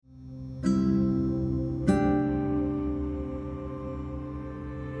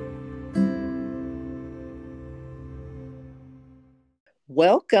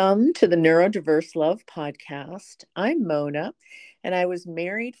Welcome to the Neurodiverse Love podcast. I'm Mona, and I was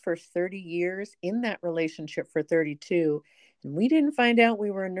married for 30 years, in that relationship for 32, and we didn't find out we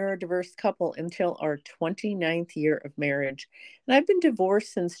were a neurodiverse couple until our 29th year of marriage. And I've been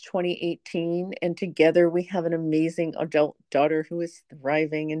divorced since 2018, and together we have an amazing adult daughter who is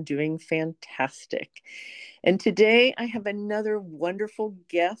thriving and doing fantastic. And today I have another wonderful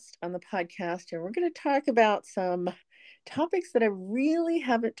guest on the podcast, and we're going to talk about some topics that I really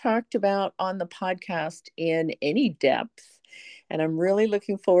haven't talked about on the podcast in any depth. And I'm really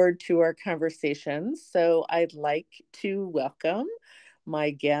looking forward to our conversations. So I'd like to welcome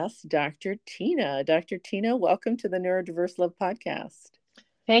my guest, Dr. Tina. Dr. Tina, welcome to the Neurodiverse Love podcast.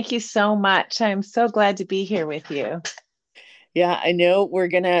 Thank you so much. I'm so glad to be here with you. Yeah, I know we're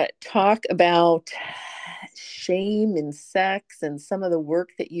going to talk about shame in sex and some of the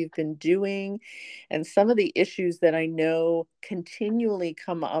work that you've been doing and some of the issues that I know continually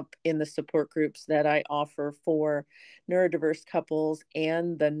come up in the support groups that I offer for neurodiverse couples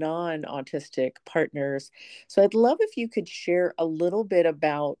and the non-autistic partners. So I'd love if you could share a little bit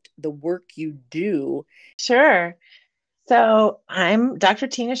about the work you do. Sure. So I'm Dr.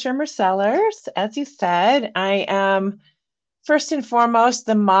 Tina Schermer Sellers. As you said, I am first and foremost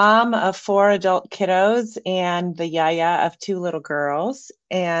the mom of 4 adult kiddos and the yaya of 2 little girls.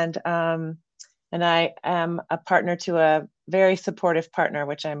 And I am a partner to a very supportive partner,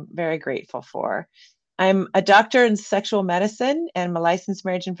 which I'm very grateful for. I'm a doctor in sexual medicine and I'm a licensed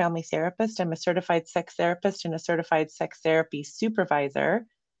marriage and family therapist. I'm a certified sex therapist and a certified sex therapy supervisor.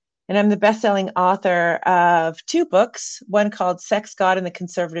 And I'm the best-selling author of 2 books, one called Sex, God, and the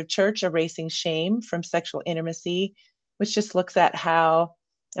Conservative Church, Erasing Shame from Sexual Intimacy, which just looks at how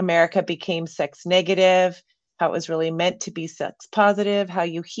America became sex negative, how it was really meant to be sex positive, how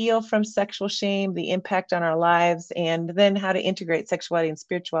you heal from sexual shame, the impact on our lives, and then how to integrate sexuality and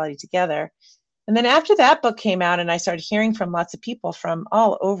spirituality together. And then after that book came out and I started hearing from lots of people from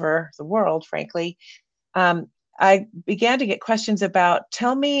all over the world, frankly, I began to get questions about,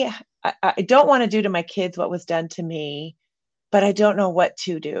 tell me, I don't want to do to my kids what was done to me, but I don't know what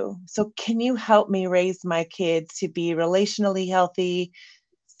to do. So can you help me raise my kids to be relationally healthy,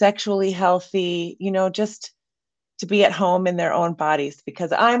 sexually healthy, just to be at home in their own bodies?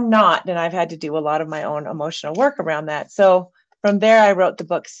 Because I'm not, and I've had to do a lot of my own emotional work around that. So from there, I wrote the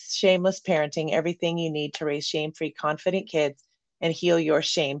book, Shameless Parenting, Everything You Need to Raise Shame-Free, Confident Kids and Heal Your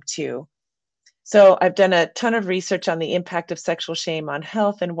Shame Too. So I've done a ton of research on the impact of sexual shame on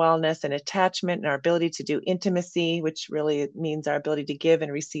health and wellness and attachment and our ability to do intimacy, which really means our ability to give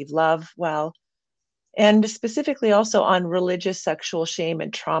and receive love well, and specifically also on religious sexual shame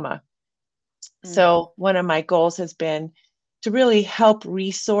and trauma. So one of my goals has been to really help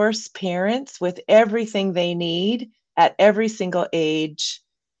resource parents with everything they need at every single age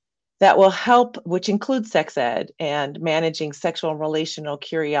that will help, which includes sex ed and managing sexual and relational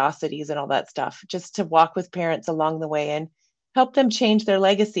curiosities and all that stuff, just to walk with parents along the way and help them change their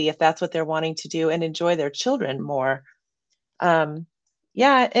legacy if that's what they're wanting to do and enjoy their children more. And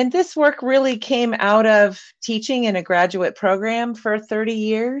this work really came out of teaching in a graduate program for 30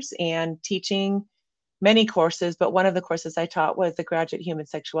 years and teaching many courses, but one of the courses I taught was the Graduate Human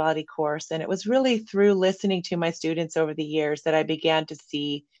Sexuality course. And it was really through listening to my students over the years that I began to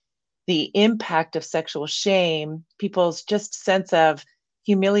see the impact of sexual shame, people's just sense of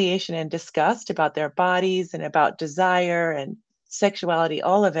humiliation and disgust about their bodies and about desire and sexuality,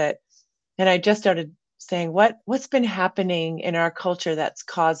 all of it. And I just started saying, what's been happening in our culture that's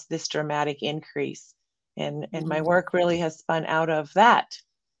caused this dramatic increase? And my work really has spun out of that.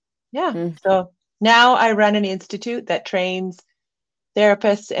 Yeah. So now I run an institute that trains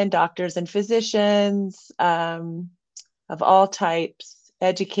therapists and doctors and physicians of all types,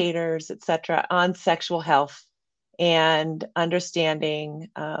 educators, etc., on sexual health and understanding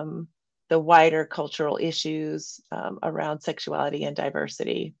the wider cultural issues around sexuality and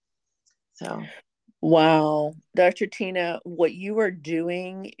diversity. So, Wow. Dr. Tina, what you are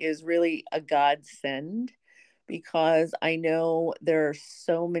doing is really a godsend because I know there are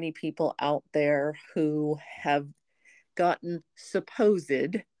so many people out there who have gotten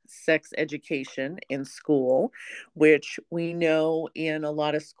supposed sex education in school, which we know in a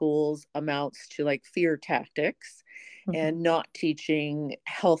lot of schools amounts to like fear tactics and not teaching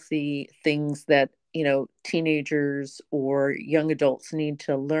healthy things that teenagers or young adults need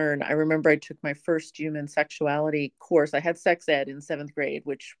to learn. I remember I took my first human sexuality course. I had sex ed in seventh grade,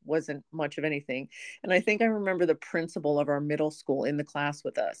 which wasn't much of anything. And I think I remember the principal of our middle school in the class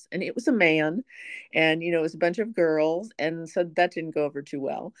with us. And it was a man, and, it was a bunch of girls. And so that didn't go over too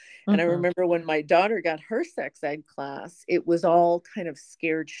well. And I Hmm. remember when my daughter got her sex ed class, it was all kind of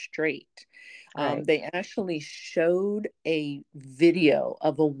scared straight. Right. They actually showed a video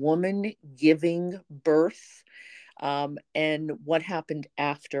of a woman giving birth, and what happened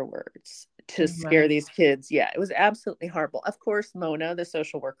afterwards to Oh scare my. these kids. Yeah, it was absolutely horrible. Of course, Mona, the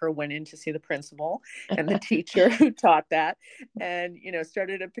social worker, went in to see the principal and the teacher who taught that, and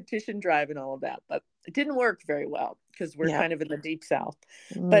started a petition drive and all of that. But it didn't work very well because we're Yeah. kind of in the deep south.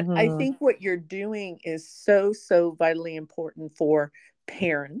 But I Hmm. think what you're doing is so, so vitally important for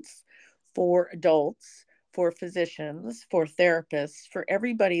parents, for adults, for physicians, for therapists, for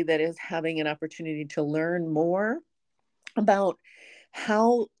everybody that is having an opportunity to learn more about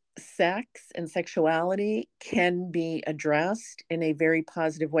how sex and sexuality can be addressed in a very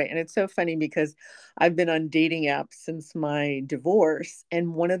positive way. And it's so funny because I've been on dating apps since my divorce.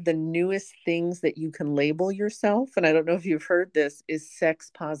 And one of the newest things that you can label yourself, and I don't know if you've heard this, is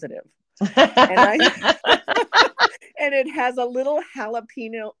sex positive. And I and it has a little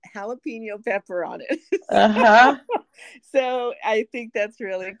jalapeno pepper on it. Uh-huh. So I think that's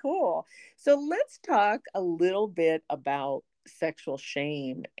really cool. So let's talk a little bit about sexual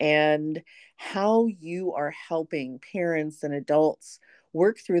shame and how you are helping parents and adults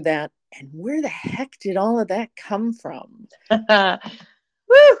work through that, and where the heck did all of that come from?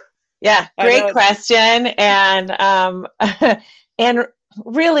 Woo! Yeah, I great know it's question. And and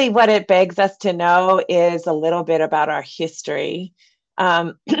really what it begs us to know is a little bit about our history.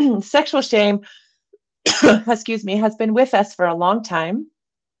 Sexual shame, excuse me, has been with us for a long time.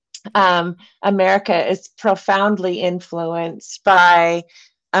 America is profoundly influenced by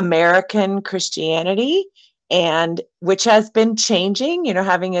American Christianity, and which has been changing,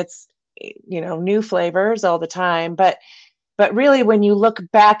 having its, new flavors all the time. But really, when you look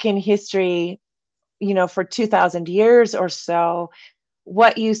back in history, for 2000 years or so,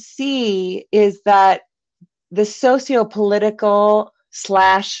 what you see is that the socio-political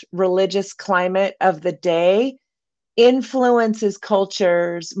slash religious climate of the day influences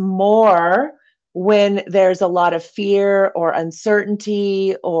cultures more when there's a lot of fear or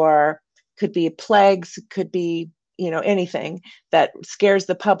uncertainty, or could be plagues, could be, anything that scares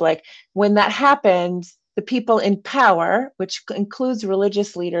the public. When that happens, the people in power, which includes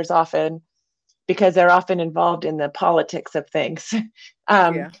religious leaders often, because they're often involved in the politics of things,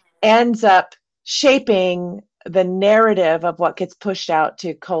 um, yeah. ends up shaping the narrative of what gets pushed out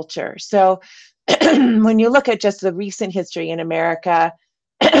to culture. So when you look at just the recent history in America,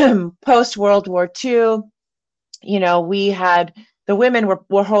 post World War II, we had the women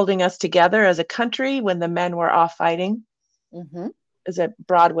were holding us together as a country when the men were off fighting, Mm-hmm. is a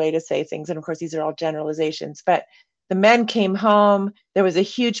broad way to say things. And of course, these are all generalizations, but the men came home. There was a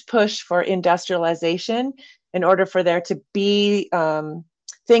huge push for industrialization in order for there to be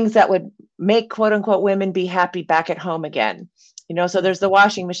things that would make quote unquote women be happy back at home again. So there's the Mm-hmm.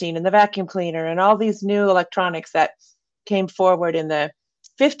 washing machine and the vacuum cleaner and all these new electronics that came forward in the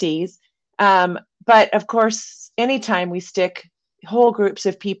 50s. But of course, anytime we stick whole groups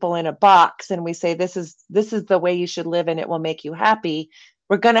of people in a box and we say this is the way you should live and it will make you happy,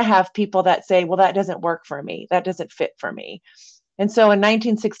 we're going to have people that say, well, that doesn't work for me, that doesn't fit for me. And so in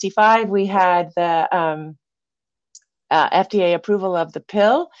 1965 we had the FDA approval of the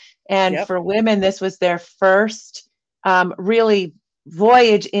pill, and Yep. for women this was their first really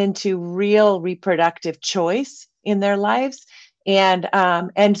voyage into real reproductive choice in their lives. And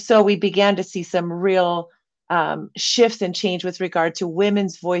so we began to see some real shifts and change with regard to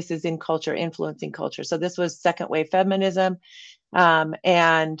women's voices in culture, influencing culture. So this was second wave feminism,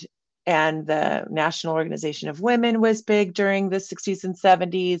 and the National Organization of Women was big during the 60s and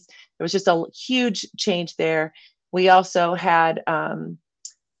 70s. There was just a huge change there. We also had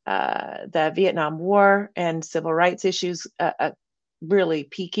the Vietnam War and civil rights issues really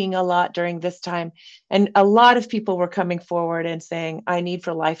peaking a lot during this time. And a lot of people were coming forward and saying, I need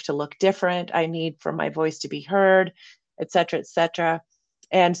for life to look different. I need for my voice to be heard, et cetera, et cetera.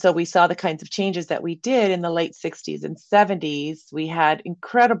 And so we saw the kinds of changes that we did in the late 60s and 70s. We had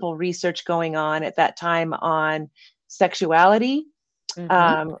incredible research going on at that time on sexuality,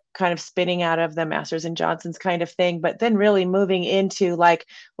 Mm-hmm. kind of spinning out of the Masters and Johnson's kind of thing, but then really moving into like,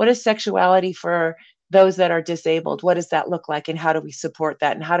 what is sexuality for those that are disabled? What does that look like? And how do we support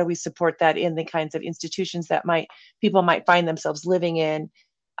that? And how do we support that in the kinds of institutions that people might find themselves living in?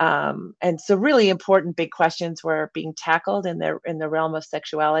 And so really important big questions were being tackled in the realm of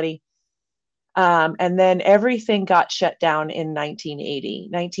sexuality. And then everything got shut down in 1980.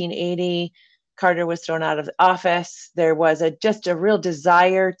 1980, Carter was thrown out of office. There was just a real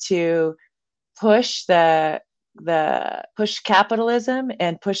desire to push push capitalism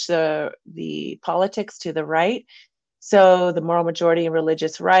and push the politics to the right. So the moral majority and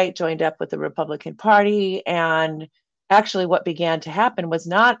religious right joined up with the Republican Party. And actually, what began to happen was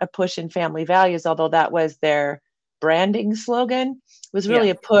not a push in family values, although that was their branding slogan. It was Yeah. really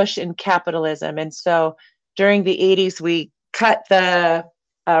a push in capitalism. And so during the 80s, we cut the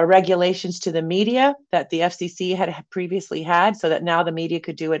regulations to the media that the FCC had previously had, so that now the media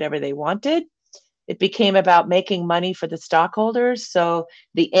could do whatever they wanted. It became about making money for the stockholders. So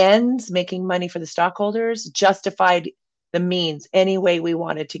the ends, making money for the stockholders, justified the means any way we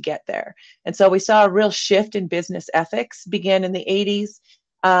wanted to get there. And so we saw a real shift in business ethics begin in the 80s,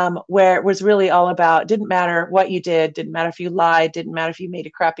 where it was really all about, didn't matter what you did, didn't matter if you lied, didn't matter if you made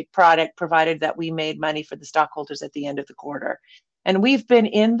a crappy product, provided that we made money for the stockholders at the end of the quarter. And we've been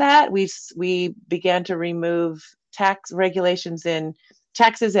in that. We began to remove tax regulations in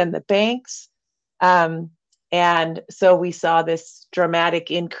taxes and the banks. And so we saw this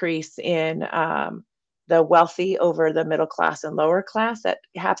dramatic increase in the wealthy over the middle class and lower class that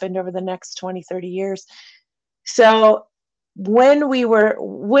happened over the next 20, 30 years. So when we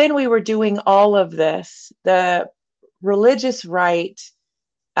were doing all of this, the religious right,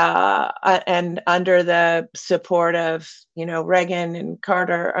 and under the support of Reagan and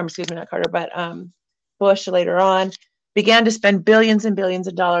Carter, excuse me, not Carter, but Bush later on, began to spend billions and billions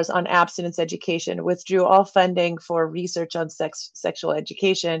of dollars on abstinence education, withdrew all funding for research on sexual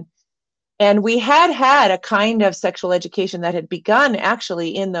education. And we had a kind of sexual education that had begun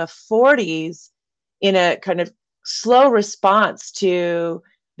actually in the 40s in a kind of slow response to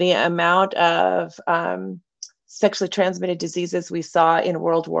the amount of sexually transmitted diseases we saw in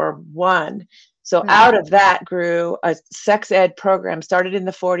World War I. So out of that grew a sex ed program, started in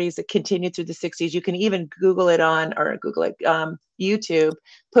the 40s, it continued through the 60s. You can even Google it YouTube,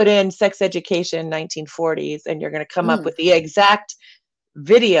 put in sex education 1940s, and you're going to come up with the exact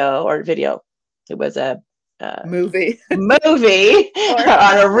video. It was a movie movie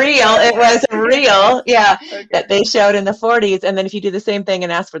on a reel. It was a reel, yeah, Okay. that they showed in the 40s. And then if you do the same thing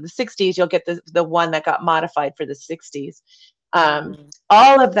and ask for the 60s, you'll get the one that got modified for the 60s.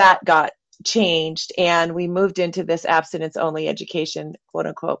 All of that got changed, and we moved into this abstinence only education, quote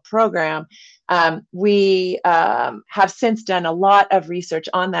unquote, program. We have since done a lot of research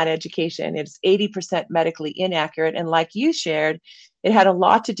on that education. It's 80% medically inaccurate. And like you shared, it had a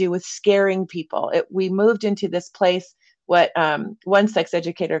lot to do with scaring people. We moved into this place, what one sex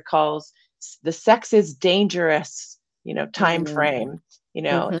educator calls the sex is dangerous, time frame,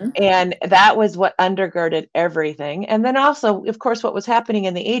 and that was what undergirded everything. And then also, of course, what was happening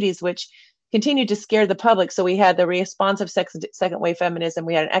in the 80s, which continued to scare the public. So we had the response of second wave feminism,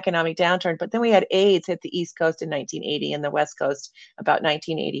 we had an economic downturn, but then we had AIDS hit the East Coast in 1980 and the West Coast about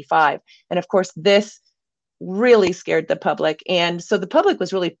 1985. And of course, this really scared the public. And so the public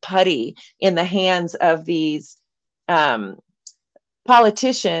was really putty in the hands of these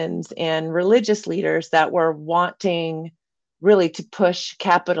politicians and religious leaders that were wanting really to push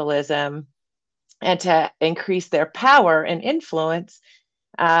capitalism and to increase their power and influence.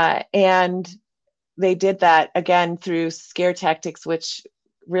 And they did that again through scare tactics, which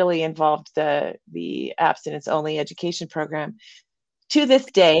really involved the abstinence only education program. To this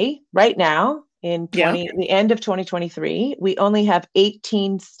day, right now, in the end of 2023, we only have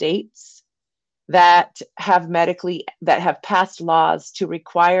 18 states that have passed laws to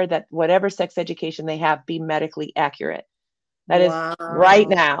require that whatever sex education they have be medically accurate. That is right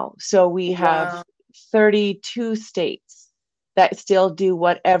now. So we have 32 states that still do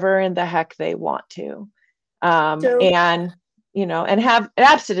whatever in the heck they want to. And have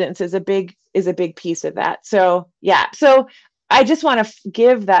abstinence is a big piece of that. So I just want to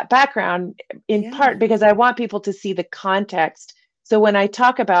give that background in part because I want people to see the context. So when I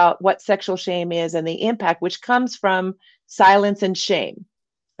talk about what sexual shame is and the impact, which comes from silence and shame,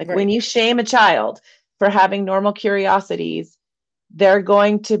 like when you shame a child for having normal curiosities, they're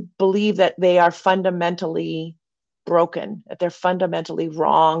going to believe that they are fundamentally broken, that they're fundamentally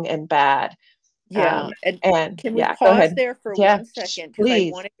wrong and bad. And can we pause there for 1 second? Because I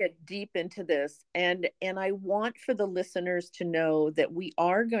want to get deep into this. And I want for the listeners to know that we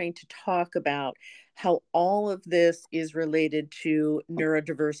are going to talk about how all of this is related to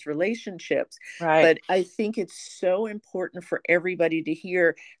neurodiverse relationships. Right. But I think it's so important for everybody to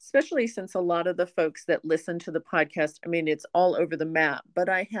hear, especially since a lot of the folks that listen to the podcast, I mean, it's all over the map, but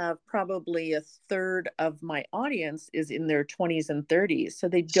I have probably a third of my audience is in their 20s and 30s. So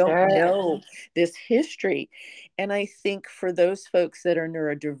they don't Sure. know this history. And I think for those folks that are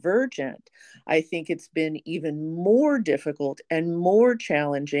neurodivergent, I think it's been even more difficult and more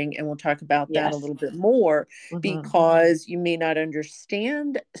challenging. And we'll talk about that a Yes. little bit more Hmm. because you may not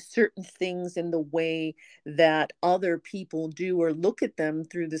understand certain things in the way that other people do or look at them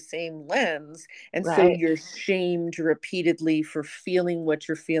through the same lens. And so Right. you're shamed repeatedly for feeling what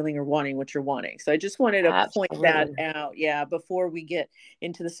you're feeling or wanting what you're wanting. So I just wanted to point that Absolutely. out. Yeah. Before we get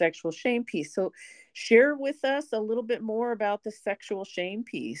into the sexual shame piece. So share with us a little bit more about the sexual shame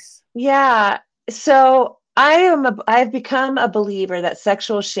piece. Yeah. So I've become a believer that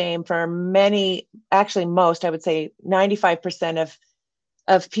sexual shame for many, actually most, I would say 95%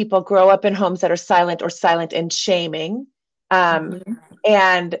 of people grow up in homes that are silent or silent and shaming. Um,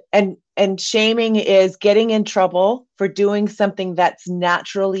 Mm-hmm. and shaming is getting in trouble for doing something that's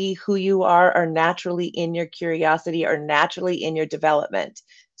naturally who you are, or naturally in your curiosity, or naturally in your development.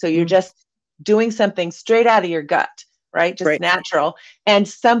 So you're Mm-hmm. just doing something straight out of your gut, right? Just Right. natural. And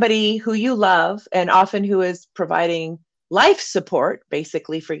somebody who you love, and often who is providing life support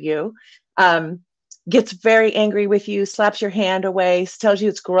basically for you, um, gets very angry with you, slaps your hand away, tells you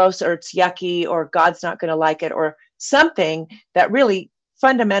it's gross or it's yucky or God's not going to like it, or something that really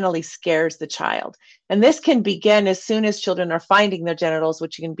fundamentally scares the child. And this can begin as soon as children are finding their genitals,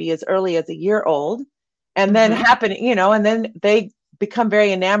 which can be as early as a year old, and then Mm-hmm. happening, and then they become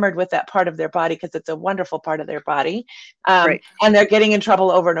very enamored with that part of their body because it's a wonderful part of their body. Right. And they're getting in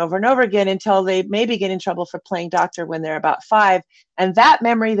trouble over and over and over again until they maybe get in trouble for playing doctor when they're about 5. And that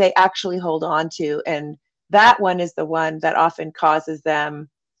memory they actually hold on to. And that one is the one that often causes them,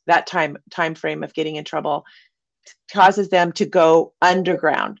 that time frame of getting in trouble causes them to go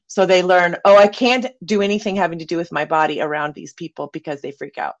underground. So they learn, oh, I can't do anything having to do with my body around these people because they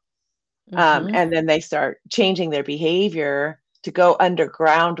freak out. Mm-hmm. And then they start changing their behavior to go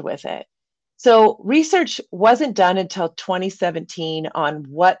underground with it. So research wasn't done until 2017 on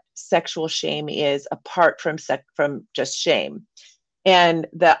what sexual shame is, apart from just shame. And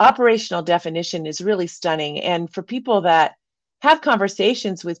the operational definition is really stunning. And for people that have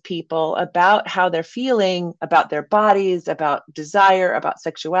conversations with people about how they're feeling about their bodies, about desire, about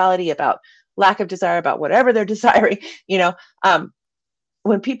sexuality, about lack of desire, about whatever they're desiring, you know, um,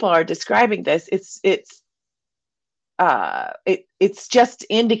 when people are describing this, it's just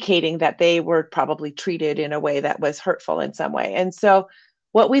indicating that they were probably treated in a way that was hurtful in some way. And so,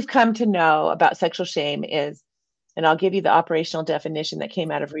 what we've come to know about sexual shame is, and I'll give you the operational definition that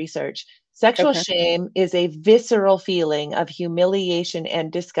came out of research. Sexual Okay. shame is a visceral feeling of humiliation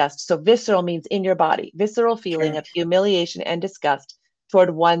and disgust. So, visceral means in your body, visceral feeling Sure. of humiliation and disgust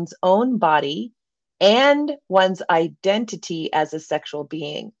toward one's own body and one's identity as a sexual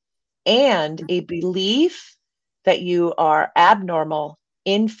being, and a belief that you are abnormal,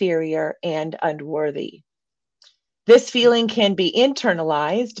 inferior, and unworthy. This feeling can be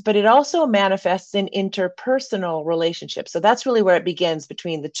internalized, but it also manifests in interpersonal relationships. So that's really where it begins,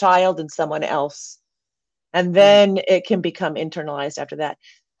 between the child and someone else. And Mm. then it can become internalized after that,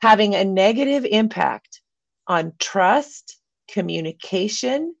 having a negative impact on trust,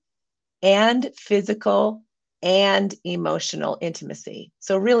 communication, and physical and emotional intimacy.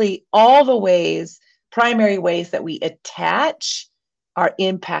 So, really, all the primary ways that we attach are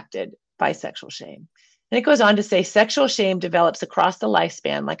impacted by sexual shame. And it goes on to say sexual shame develops across the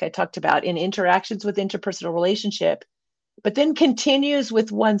lifespan, like I talked about, in interactions with interpersonal relationship, but then continues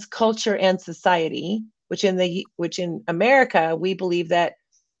with one's culture and society, which in America, we believe that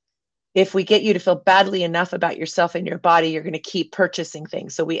if we get you to feel badly enough about yourself and your body, you're going to keep purchasing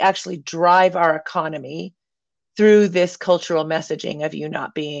things. So we actually drive our economy through this cultural messaging of you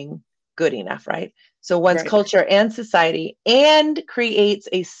not being good enough, right? So one's Right. culture and society, and creates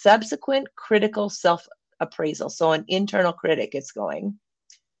a subsequent critical self appraisal. So an internal critic is going,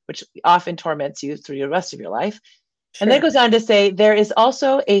 which often torments you through the rest of your life. And then it Sure. goes on to say there is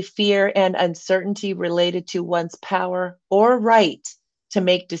also a fear and uncertainty related to one's power or right to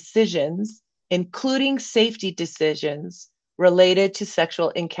make decisions, including safety decisions related to sexual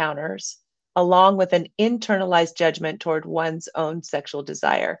encounters, along with an internalized judgment toward one's own sexual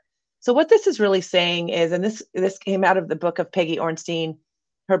desire. So what this is really saying is, and this came out of the book of Peggy Ornstein,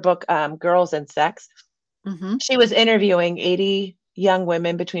 her book Girls and Sex. Mm-hmm. She was interviewing 80 young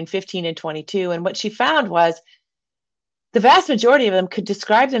women between 15 and 22, and what she found was the vast majority of them could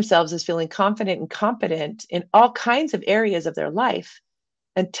describe themselves as feeling confident and competent in all kinds of areas of their life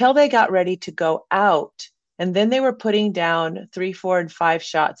until they got ready to go out. And then they were putting down 3, 4, and 5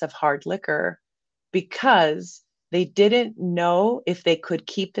 shots of hard liquor because they didn't know if they could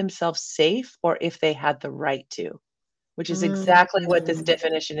keep themselves safe or if they had the right to, which is exactly what this Mm.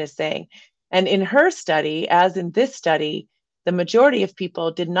 definition is saying. And in her study, as in this study, the majority of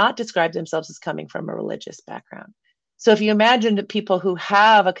people did not describe themselves as coming from a religious background. So if you imagine the people who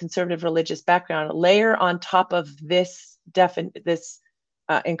have a conservative religious background, layer on top of this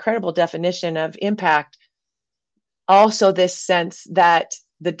incredible definition of impact, also this sense that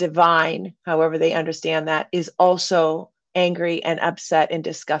the divine, however they understand that, is also angry and upset and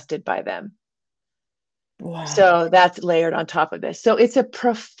disgusted by them. Wow. So that's layered on top of this. So it's a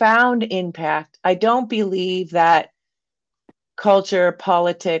profound impact. I don't believe that culture,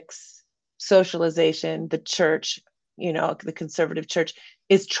 politics, socialization, the church, the conservative church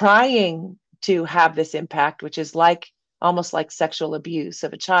is trying to have this impact, which is like almost like sexual abuse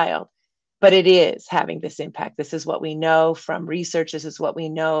of a child. But it is having this impact. This is what we know from research. This is what we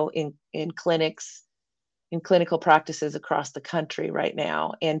know in clinics, in clinical practices across the country right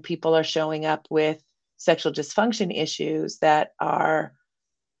now. And people are showing up with sexual dysfunction issues that are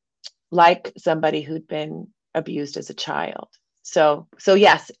like somebody who'd been abused as a child. So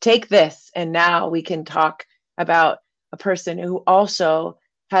yes, take this, and now we can talk about a person who also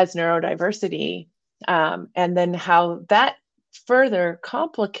has neurodiversity, and then how that further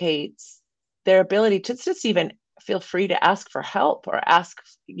complicates their ability to just even feel free to ask for help or ask,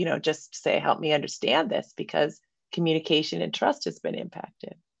 just say, help me understand this, because communication and trust has been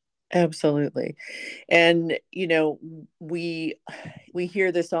impacted. Absolutely. And we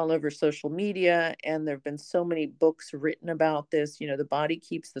hear this all over social media, and there've been so many books written about this. The body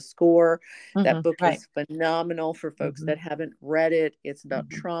keeps the score. That book Right. is phenomenal for folks Hmm. that haven't read it. It's about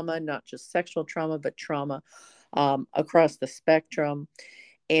Hmm. trauma, not just sexual trauma, but trauma across the spectrum.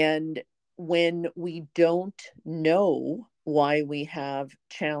 And when we don't know why we have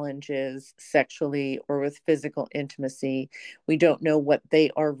challenges sexually or with physical intimacy, we don't know what they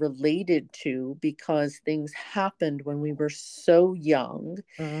are related to because things happened when we were so young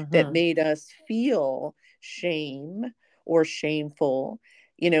that Hmm. made us feel shame or shameful.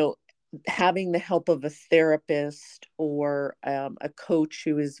 You know, Having the help of a therapist or a coach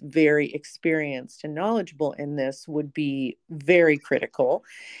who is very experienced and knowledgeable in this would be very critical.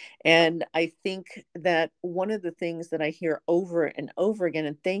 And I think that one of the things that I hear over and over again,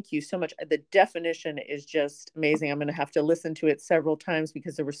 and thank you so much, the definition is just amazing. I'm going to have to listen to it several times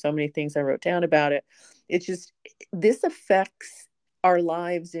because there were so many things I wrote down about it. It's just, this affects our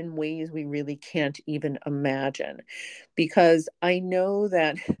lives in ways we really can't even imagine. Because I know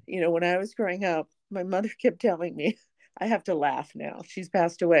that, when I was growing up, my mother kept telling me, I have to laugh now. She's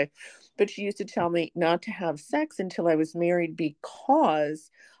passed away. But she used to tell me not to have sex until I was married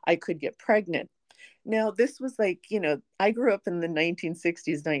because I could get pregnant. Now, this was like, I grew up in the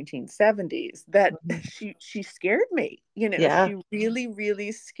 1960s, 1970s. That Hmm. she scared me. Yeah. She really,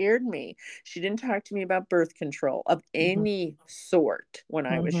 really scared me. She didn't talk to me about birth control of Hmm. any sort when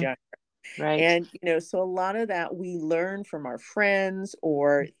I was Hmm. young. Right. And, so a lot of that we learn from our friends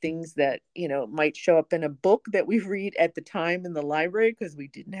or things that, might show up in a book that we read at the time in the library because we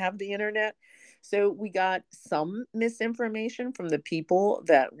didn't have the internet. So we got some misinformation from the people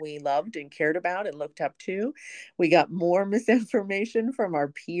that we loved and cared about and looked up to. We got more misinformation from our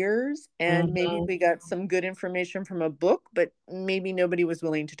peers, and maybe Hmm. we got some good information from a book, but maybe nobody was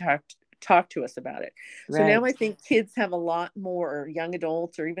willing to talk to us about it. So now Right. I think kids have a lot more, or young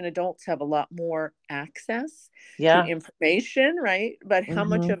adults or even adults have a lot more access to Yeah. information, right? But how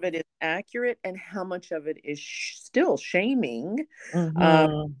much Hmm. of it is accurate and how much of it is still shaming,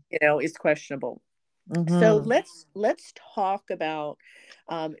 um, Hmm. is questionable. So Hmm. let's talk about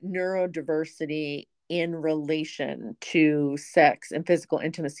neurodiversity in relation to sex and physical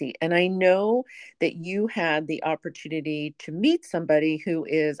intimacy. And I know that you had the opportunity to meet somebody who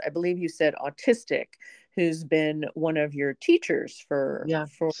is, I believe you said, autistic, who's been one of your teachers for Yeah.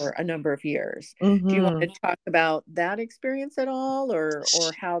 a number of years. Do you want to Hmm. talk about that experience at all, or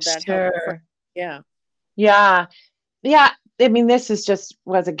how that helped? Sure. Yeah. Yeah. Yeah. I mean, this is just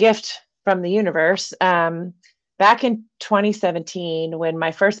was a gift from the universe. Back in 2017, when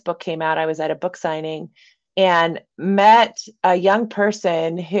my first book came out, I was at a book signing and met a young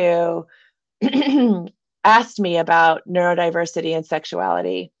person who asked me about neurodiversity and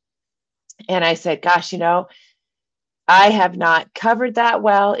sexuality. And I said, gosh, I have not covered that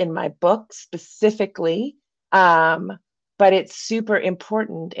well in my book specifically, but it's super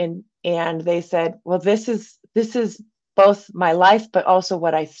important. And they said, well, this is both my life, but also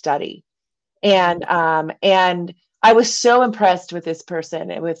what I study. Mm. And I was so impressed with this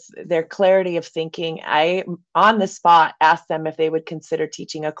person and with their clarity of thinking. I, on the spot, asked them if they would consider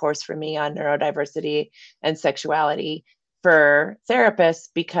teaching a course for me on neurodiversity and sexuality for therapists,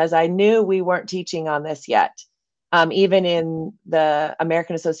 because I knew we weren't teaching on this yet. Even in the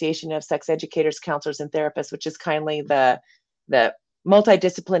American Association of Sex Educators, Counselors, and Therapists, which is kindly the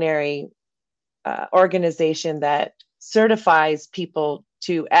multidisciplinary organization that certifies people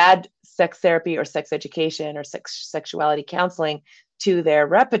to add sex therapy or sex education or sexuality counseling to their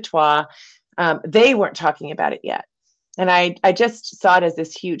repertoire, they weren't talking about it yet. And I just saw it as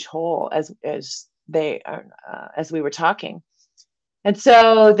this huge hole as we were talking. And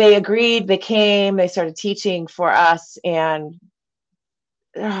so they agreed, they came, they started teaching for us, and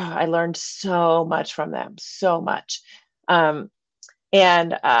I learned so much from them, so much. Um,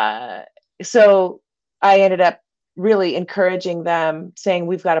 and so I ended up really encouraging them, saying,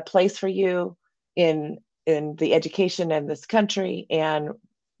 we've got a place for you in the education in this country, and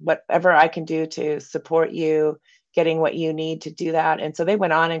whatever I can do to support you getting what you need to do that. And so they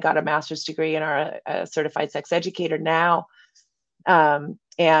went on and got a master's degree and are a certified sex educator now,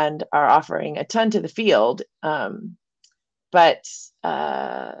 and are offering a ton to the field. But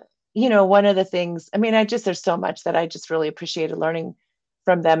one of the things, I mean, there's so much that I just really appreciated learning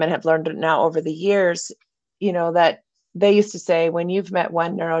from them, and have learned now over the years, that they used to say, when you've met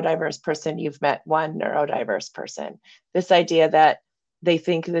one neurodiverse person, you've met one neurodiverse person. This idea that they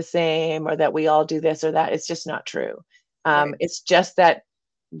think the same, or that we all do this or that, is just not true. Right. It's just that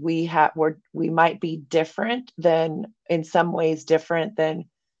we might be different than, in some ways, different than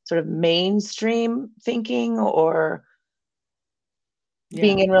sort of mainstream thinking, or Yeah.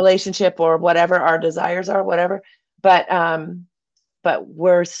 being in relationship, or whatever our desires are, whatever. But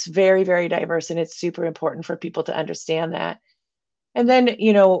we're very, very diverse, and it's super important for people to understand that. And then,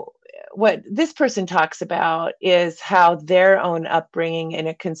 what this person talks about is how their own upbringing in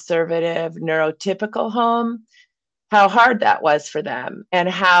a conservative, neurotypical home, how hard that was for them, and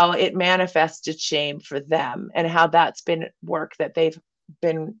how it manifested shame for them, and how that's been work that they've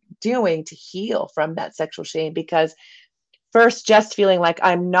been doing to heal from that sexual shame. Because first, just feeling like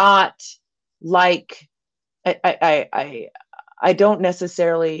I'm not like, I don't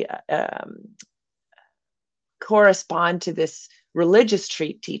necessarily correspond to this religious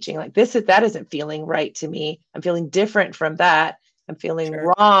teaching. Like, that isn't feeling right to me. I'm feeling different from that. I'm feeling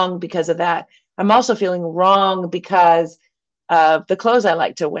Sure. wrong because of that. I'm also feeling wrong because of the clothes I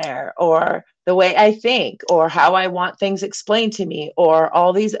like to wear, or the way I think, or how I want things explained to me, or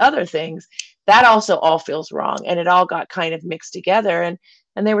all these other things. That also all feels wrong, and it all got kind of mixed together.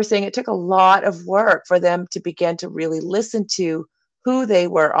 And they were saying it took a lot of work for them to begin to really listen to who they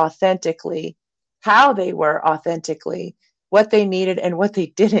were authentically, how they were authentically, what they needed and what they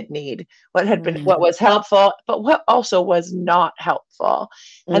didn't need, what Mm-hmm. was helpful, but what also was not helpful.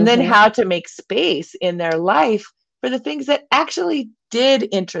 And then Mm-hmm. how to make space in their life for the things that actually did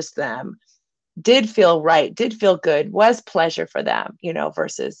interest them, did feel right, did feel good, was pleasure for them,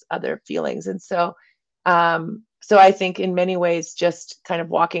 versus other feelings. And so I think in many ways, just kind of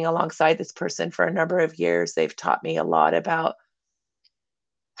walking alongside this person for a number of years, they've taught me a lot about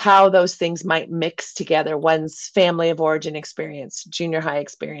how those things might mix together: one's family of origin experience, junior high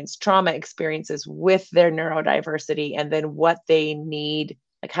experience, trauma experiences with their neurodiversity, and then what they need,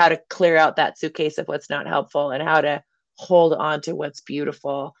 like how to clear out that suitcase of what's not helpful, and how to hold on to what's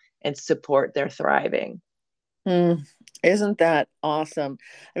beautiful and support their thriving. Mm. Isn't that awesome?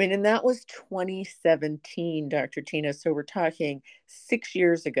 I mean, and that was 2017, Dr. Tina. So we're talking 6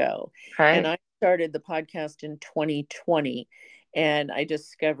 years ago. And Right. I started the podcast in 2020. And I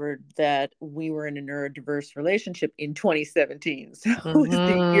discovered that we were in a neurodiverse relationship in 2017. So it was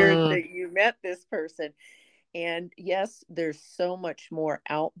the year Mm-hmm. that you met this person. And yes, there's so much more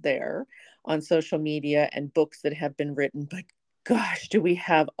out there on social media and books that have been written, but gosh, do we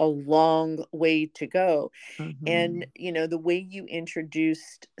have a long way to go. And, Mm-hmm. the way you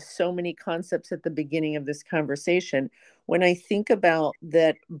introduced so many concepts at the beginning of this conversation, when I think about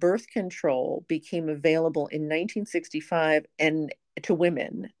that, birth control became available in 1965 and to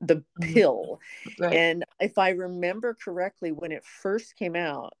women, the Mm-hmm. pill. Right. And if I remember correctly, when it first came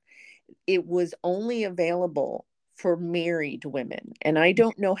out, it was only available for married women. And I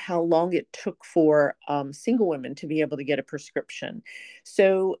don't know how long it took for single women to be able to get a prescription.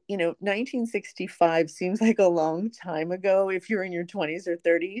 So, 1965 seems like a long time ago if you're in your 20s or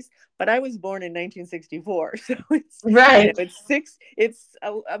 30s, but I was born in 1964. So Right.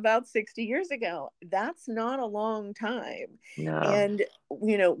 about 60 years ago. That's not a long time. No. And,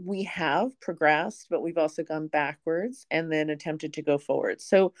 we have progressed, but we've also gone backwards and then attempted to go forward.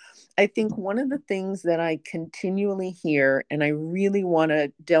 So I think one of the things that I continually hear, and I really want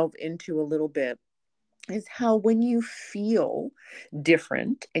to delve into a little bit, is how when you feel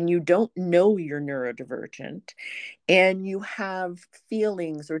different and you don't know you're neurodivergent and you have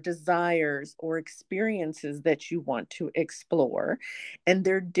feelings or desires or experiences that you want to explore, and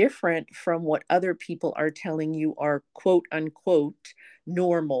they're different from what other people are telling you are quote unquote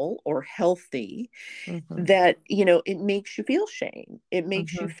normal or healthy, Hmm. that it makes you feel shame, it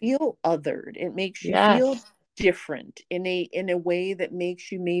makes you Hmm. feel othered, it makes you feel Yes. different in a way that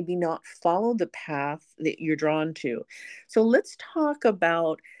makes you maybe not follow the path that you're drawn to. So let's talk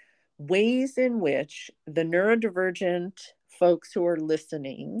about ways in which the neurodivergent folks who are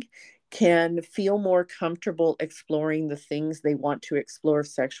listening can feel more comfortable exploring the things they want to explore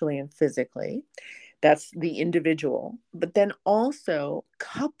sexually and physically. That's the individual. But then also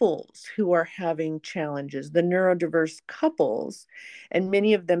couples who are having challenges, the neurodiverse couples, and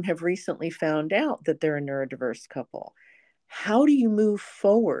many of them have recently found out that they're a neurodiverse couple. How do you move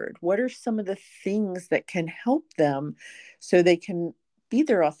forward? What are some of the things that can help them so they can be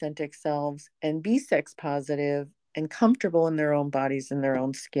their authentic selves and be sex positive and comfortable in their own bodies and their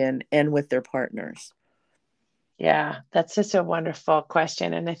own skin and with their partners? Yeah, that's such a wonderful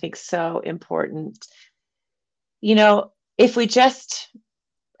question. And I think so important. You know, if we just,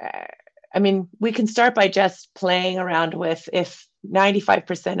 uh, I mean, we can start by just playing around with if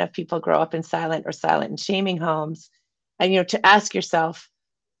 95% of people grow up in silent or silent and shaming homes, and, to ask yourself,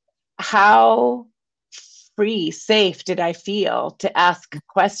 how free, safe did I feel to ask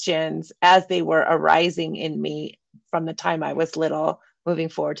questions as they were arising in me from the time I was little, moving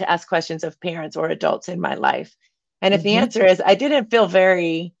forward, to ask questions of parents or adults in my life? And if the Mm-hmm. answer is I didn't feel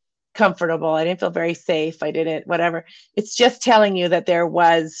very comfortable, I didn't feel very safe, I didn't, whatever, it's just telling you that there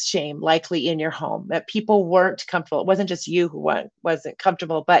was shame likely in your home, that people weren't comfortable. It wasn't just you who wasn't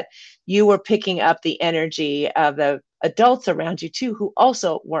comfortable, but you were picking up the energy of the adults around you too who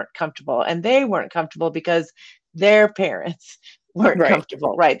also weren't comfortable, and they weren't comfortable because their parents weren't Right.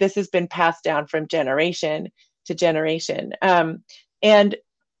 comfortable, right? This has been passed down from generation to generation. And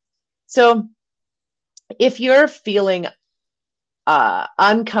so if you're feeling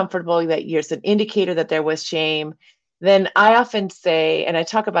uncomfortable, that there's an indicator that there was shame, then I often say, and I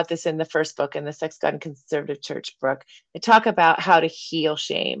talk about this in the first book, in the Sex, God, and Conservative Church book, I talk about how to heal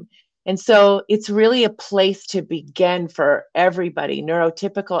shame. And so it's really a place to begin for everybody,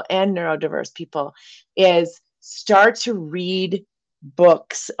 neurotypical and neurodiverse people, is start to read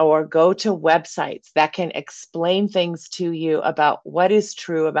books or go to websites that can explain things to you about what is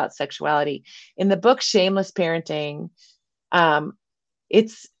true about sexuality. In the book Shameless Parenting, um,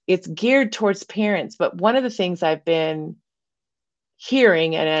 it's geared towards parents, but one of the things I've been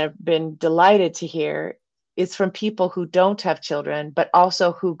hearing and I've been delighted to hear is from people who don't have children, but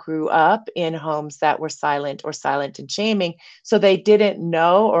also who grew up in homes that were silent or silent and shaming. So they didn't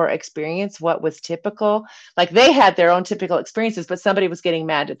know or experience what was typical. Like they had their own typical experiences, but somebody was getting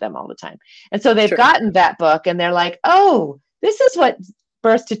mad at them all the time. And so they've Sure. gotten that book and they're like, oh, this is what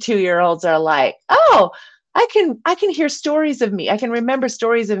birth to 2 year olds are like. Oh, I can hear stories of me. I can remember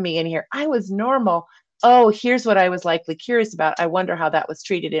stories of me in here. I was normal. Oh, here's what I was likely curious about. I wonder how that was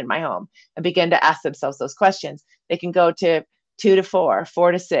treated in my home, and begin to ask themselves those questions. They can go to 2 to 4,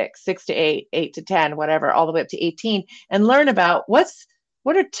 4 to 6, 6 to 8, 8 to 10, whatever, all the way up to 18, and learn about what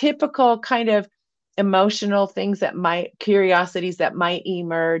are typical kind of emotional things that might, curiosities that might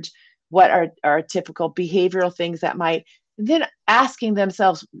emerge, what are typical behavioral things that might, then asking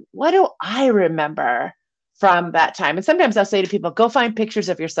themselves, what do I remember from that time? And sometimes I'll say to people, go find pictures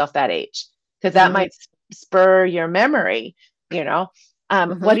of yourself that age, because that Mm-hmm. might spur your memory. you know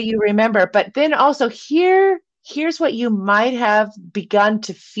what Mm-hmm. do you remember? But then also, here's what you might have begun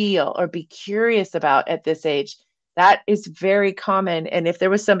to feel or be curious about at this age. That is very common, and if there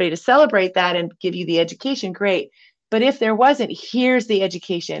was somebody to celebrate that and give you the education, great. But if there wasn't, here's the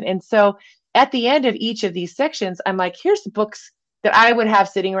education. And so at the end of each of these sections, I'm like, here's the books that I would have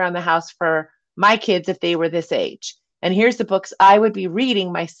sitting around the house for my kids if they were this age, and here's the books I would be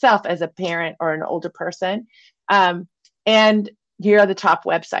reading myself as a parent or an older person. And here are the top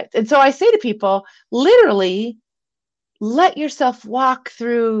websites. And so I say to people, literally, let yourself walk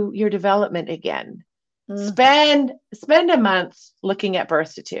through your development again. Mm. Spend a month looking at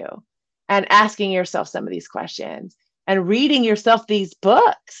Birth to Two and asking yourself some of these questions and reading yourself these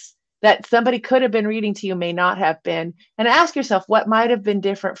books that somebody could have been reading to you, may not have been, and ask yourself what might have been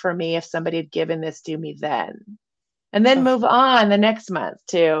different for me if somebody had given this to me then. And then Oh, move on the next month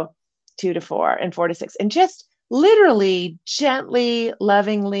to 2 to 4 and 4 to 6, and just literally gently,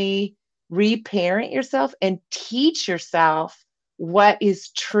 lovingly reparent yourself and teach yourself what is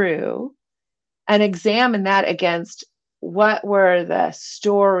true, and examine that against what were the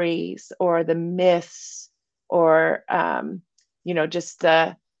stories or the myths or just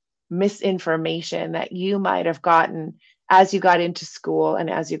the misinformation that you might have gotten as you got into school and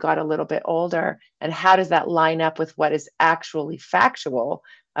as you got a little bit older, and how does that line up with what is actually factual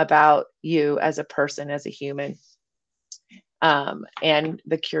about you as a person, as a human, and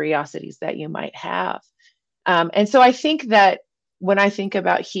the curiosities that you might have. And so I think that when I think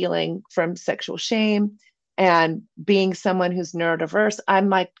about healing from sexual shame and being someone who's neurodiverse, I'm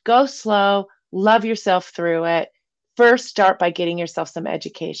like, go slow, love yourself through it. First, start by getting yourself some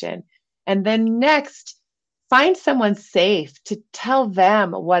education. And then next, find someone safe to tell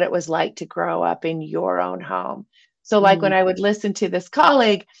them what it was like to grow up in your own home. So, like mm, when I would listen to this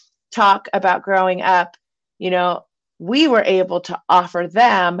colleague talk about growing up, you know, we were able to offer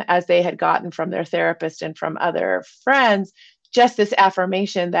them, as they had gotten from their therapist and from other friends, just this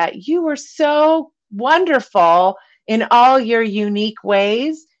affirmation that you were so wonderful in all your unique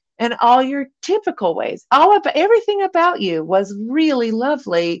ways and all your typical ways. All of everything about you was really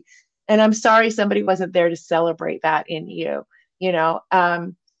lovely. And I'm sorry somebody wasn't there to celebrate that in you, you know.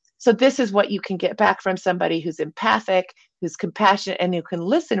 So this is what you can get back from somebody who's empathic, who's compassionate, and who can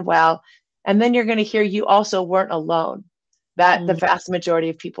listen well. And then you're going to hear you also weren't alone, that the mm, vast majority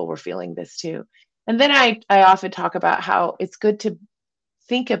of people were feeling this too. And then I often talk about how it's good to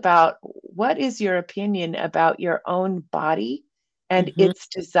think about what is your opinion about your own body and mhm, its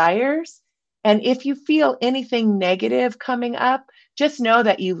desires. And if you feel anything negative coming up, just know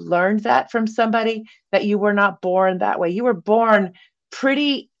that you learned that from somebody, that you were not born that way. You were born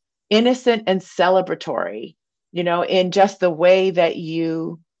pretty innocent and celebratory, in just the way that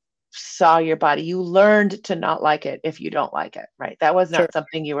you saw your body. You learned to not like it if you don't like it, right? That was sure. not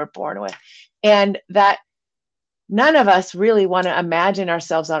something you were born with. And that none of us really want to imagine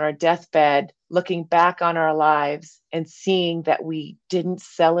ourselves on our deathbed looking back on our lives and seeing that we didn't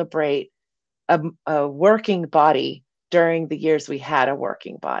celebrate a working body during the years we had a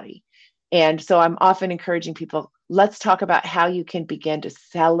working body. And so I'm often encouraging people, let's talk about how you can begin to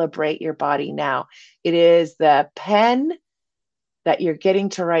celebrate your body now. It is the pen that you're getting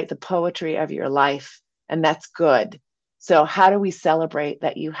to write the poetry of your life, and that's good. So, how do we celebrate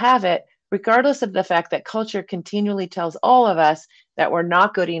that you have it, regardless of the fact that culture continually tells all of us that we're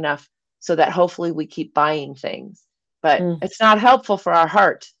not good enough, so that hopefully we keep buying things? But Mm, it's not helpful for our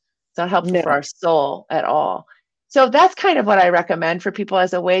heart, it's not helpful for no. our soul at all. So, that's kind of what I recommend for people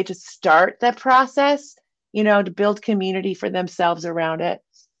as a way to start that process, to build community for themselves around it.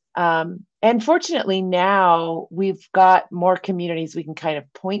 And fortunately, now we've got more communities we can kind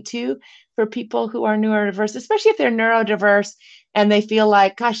of point to for people who are neurodiverse, especially if they're neurodiverse and they feel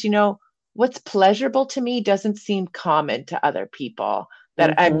like, gosh, what's pleasurable to me doesn't seem common to other people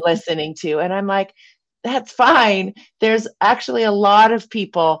that I'm Mhm, listening to. And I'm like, that's fine. There's actually a lot of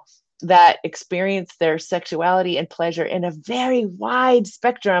people that experience their sexuality and pleasure in a very wide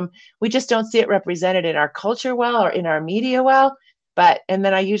spectrum. We just don't see it represented in our culture well or in our media well. And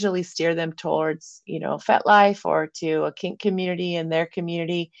then I usually steer them towards, FetLife or to a kink community in their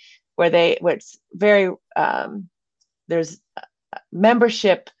community where it's very, there's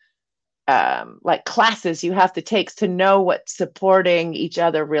membership, like classes you have to take to know what supporting each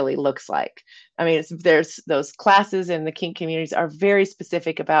other really looks like. I mean, there's those classes in the kink communities are very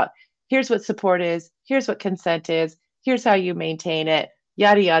specific about here's what support is, here's what consent is, here's how you maintain it,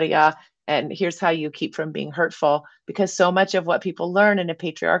 yada, yada, yada. And here's how you keep from being hurtful, because so much of what people learn in a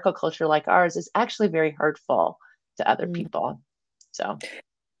patriarchal culture like ours is actually very hurtful to other mm. people. So,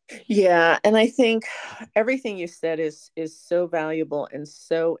 Yeah, and I think everything you said is so valuable and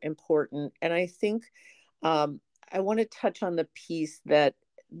so important. And I think um, I want to touch on the piece that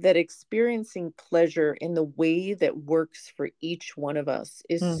experiencing pleasure in the way that works for each one of us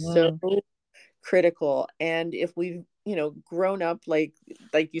is so mhm, critical. And if we've grown up like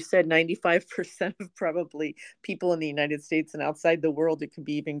you said, 95% of probably people in the United States and outside the world, it could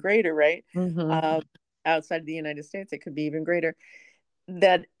be even greater, right? mhm, um, Outside of the United States, it could be even greater.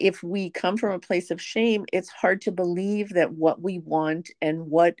 That if we come from a place of shame, it's hard to believe that what we want and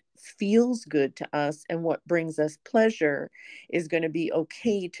what feels good to us and what brings us pleasure is going to be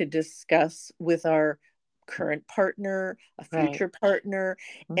okay to discuss with our current partner, a Right. future partner.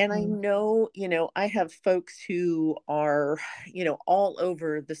 And I Hmm. know, I have folks who are, all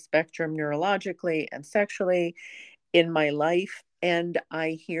over the spectrum neurologically and sexually in my life. And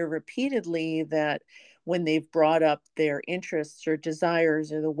I hear repeatedly that when they've brought up their interests or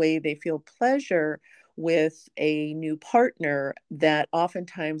desires or the way they feel pleasure with a new partner, that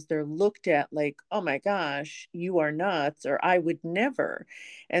oftentimes they're looked at like, oh my gosh, you are nuts, or I would never.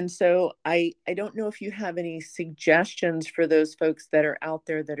 And so I don't know if you have any suggestions for those folks that are out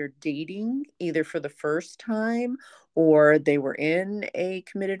there that are dating either for the first time, or they were in a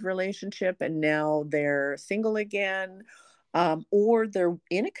committed relationship and now they're single again, or they're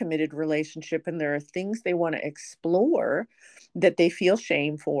in a committed relationship and there are things they want to explore that they feel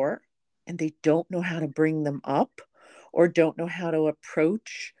shame for, and they don't know how to bring them up or don't know how to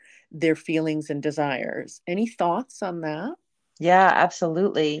approach their feelings and desires. Any thoughts on that? Yeah,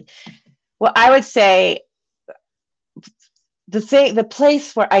 absolutely. Well, I would say the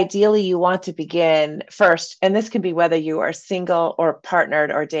place where ideally you want to begin first, and this can be whether you are single or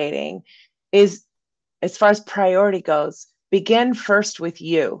partnered or dating, is as far as priority goes, begin first with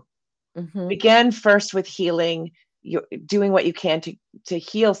you. Mm-hmm. Begin first with healing, you doing what you can to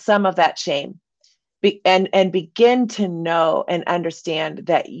heal some of that shame. And begin to know and understand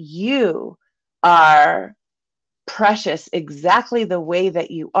that you are precious exactly the way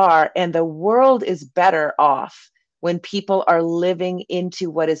that you are. And the world is better off when people are living into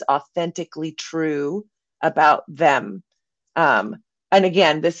what is authentically true about them. Um, and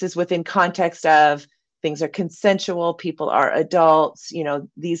again, this is within context of things are consensual, people are adults,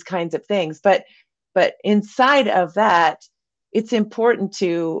 these kinds of things. But inside of that, it's important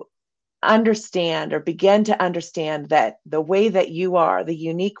to understand or begin to understand that the way that you are, the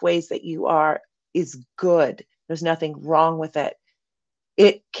unique ways that you are, is good. There's nothing wrong with it.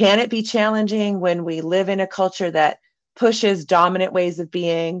 It be challenging when we live in a culture that pushes dominant ways of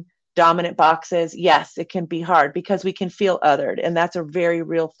being, dominant boxes. Yes, it can be hard because we can feel othered, and that's a very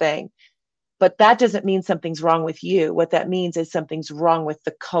real thing. But that doesn't mean something's wrong with you. What that means is something's wrong with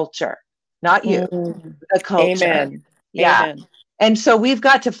the culture, not you, Mm. the culture. Amen. Yeah. Amen. And so we've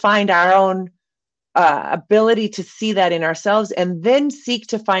got to find our own ability to see that in ourselves and then seek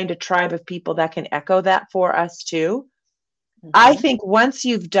to find a tribe of people that can echo that for us too. I Mm-hmm. think once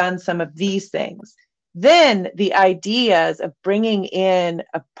you've done some of these things, then the ideas of bringing in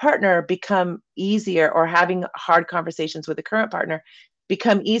a partner become easier, or having hard conversations with a current partner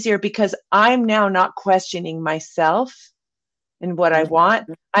become easier, because I'm now not questioning myself and what I want.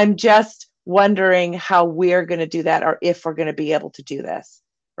 I'm just wondering how we're going to do that, or if we're going to be able to do this.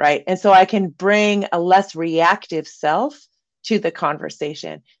 Right. And so I can bring a less reactive self to the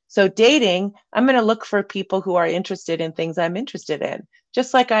conversation. So dating, I'm going to look for people who are interested in things I'm interested in.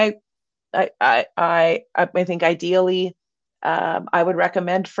 Just like I think ideally, I would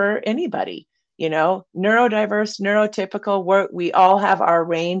recommend for anybody, neurodiverse, neurotypical, we all have our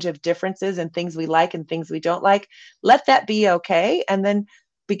range of differences and things we like and things we don't like. Let that be okay. And then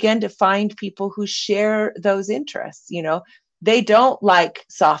begin to find people who share those interests. They don't like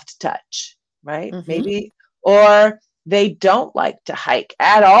soft touch, right? Mm-hmm. Maybe, or they don't like to hike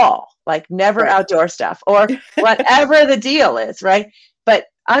at all, like never Right. outdoor stuff, or whatever the deal is, right? But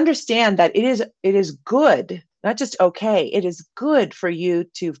understand that it is good, not just okay. It is good for you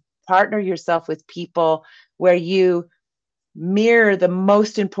to partner yourself with people where you mirror the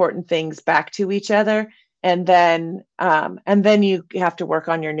most important things back to each other, and then you have to work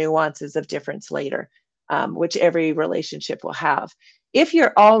on your nuances of difference later, which every relationship will have. If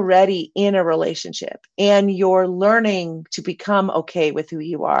you're already in a relationship and you're learning to become okay with who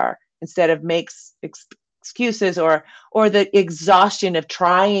you are instead of excuses, or the exhaustion of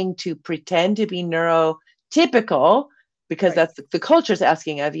trying to pretend to be neurotypical because Right. that's the culture's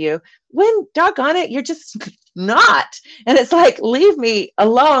asking of you, when doggone it, you're just not. And it's like, leave me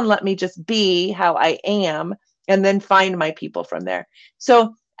alone. Let me just be how I am, and then find my people from there.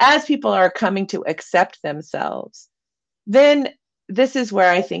 So as people are coming to accept themselves, then this is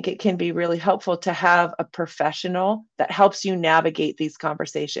where I think it can be really helpful to have a professional that helps you navigate these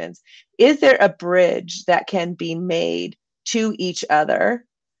conversations. Is there a bridge that can be made to each other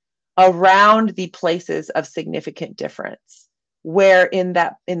around the places of significant difference, where in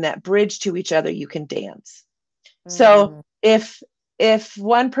that bridge to each other you can dance? So Mm. if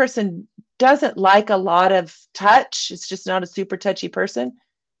one person doesn't like a lot of touch, it's just not a super touchy person,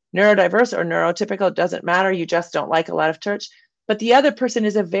 neurodiverse or neurotypical, doesn't matter, you just don't like a lot of touch, but the other person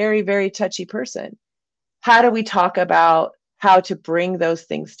is a very, very touchy person. How do we talk about how to bring those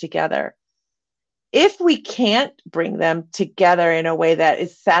things together? if we can't bring them together in a way that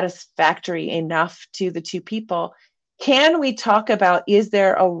is satisfactory enough to the two people, can we talk about, is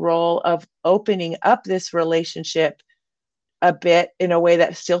there a role of opening up this relationship a bit in a way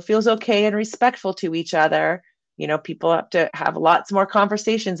that still feels okay and respectful to each other? You know, people have to have lots more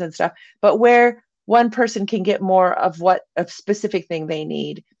conversations and stuff, but where one person can get more of what a specific thing they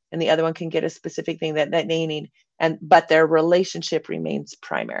need, and the other one can get a specific thing that they need, and but their relationship remains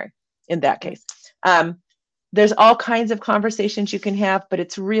primary in that case. Um, there's all kinds of conversations you can have, but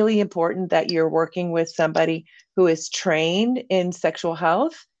it's really important that you're working with somebody who is trained in sexual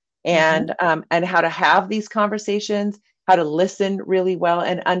health Mm-hmm. and how to have these conversations, how to listen really well,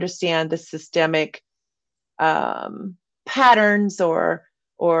 and understand the systemic um, patterns or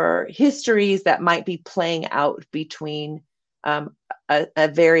histories that might be playing out between a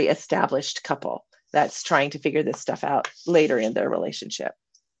very established couple that's trying to figure this stuff out later in their relationship.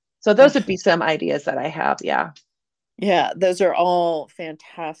 So those would be some ideas that I have. Yeah. Yeah, those are all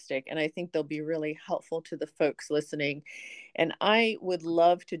fantastic. And I think they'll be really helpful to the folks listening. And I would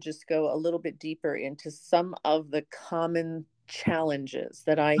love to just go a little bit deeper into some of the common challenges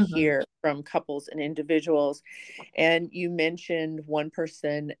that I Mm-hmm. hear from couples and individuals. And you mentioned one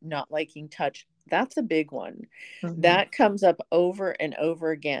person not liking touch. That's a big one. Mm-hmm. That comes up over and over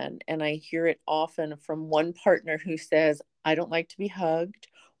again. And I hear it often from one partner who says, I don't like to be hugged.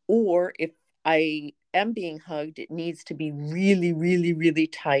 Or if I am being hugged, it needs to be really, really, really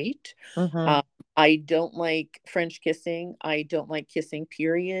tight. Mm-hmm. Um, I don't like French kissing. I don't like kissing,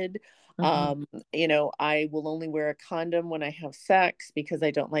 period. Mm-hmm. I will only wear a condom when I have sex because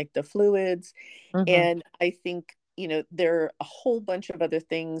I don't like the fluids. Mm-hmm. And I think, there are a whole bunch of other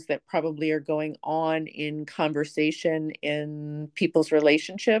things that probably are going on in conversation in people's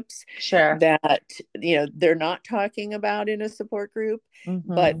relationships Sure. that, they're not talking about in a support group,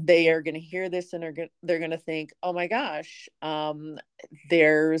 but Mm-hmm. they are going to hear this and they're going to think, oh my gosh,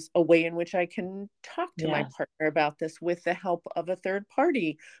 there's a way in which I can talk to my Yeah. partner about this with the help of a third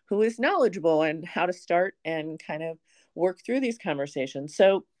party who is knowledgeable and how to start and kind of work through these conversations.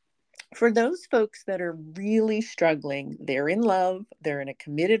 So for those folks that are really struggling, they're in love, they're in a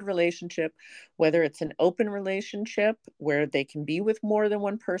committed relationship, whether it's an open relationship where they can be with more than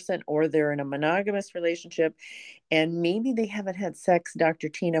one person, or they're in a monogamous relationship, and maybe they haven't had sex, Dr.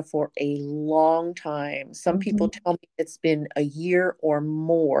 Tina, for a long time. Some people Mm-hmm. tell me it's been a year or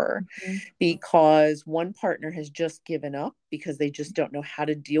more Mm-hmm. because one partner has just given up because they just don't know how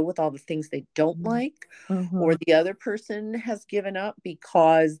to deal with all the things they don't like, or Mm-hmm. the other person has given up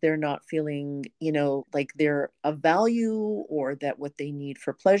because they're not feeling, like they're of value, or that what they need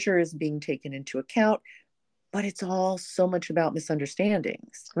for pleasure is being taken into account. But it's all so much about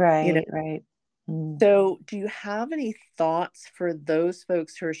misunderstandings, you know. Right, right. Mm. So, do you have any thoughts for those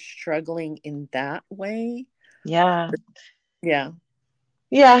folks who are struggling in that way? Yeah. Yeah.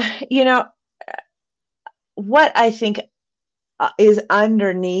 Yeah. What I think is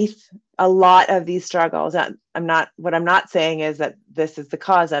underneath a lot of these struggles. What I'm not saying is that this is the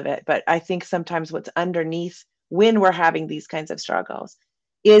cause of it, but I think sometimes what's underneath when we're having these kinds of struggles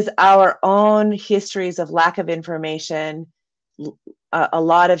is our own histories of lack of information, a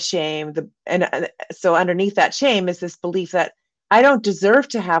lot of shame. So underneath that shame is this belief that I don't deserve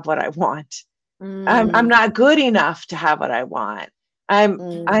to have what I want. I'm Mm, not good enough to have what I want. I'm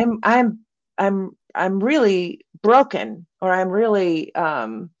mm, I'm I'm I'm really broken, or I'm really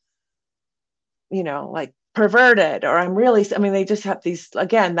like perverted, or I mean, they just have these,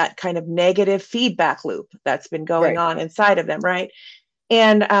 again, that kind of negative feedback loop that's been going right. on inside of them, right?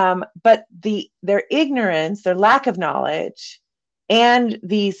 And but their ignorance, their lack of knowledge, and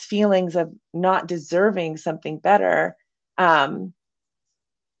these feelings of not deserving something better um,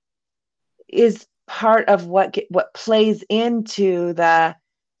 is part of what plays into the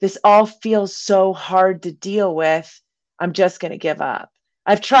this all feels so hard to deal with. I'm just going to give up.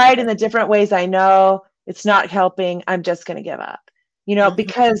 I've tried in Right. the different ways. I know it's not helping. I'm just going to give up. Hmm.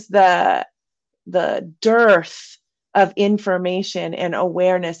 Because the dearth of information and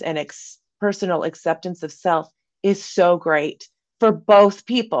awareness and personal acceptance of self is so great for both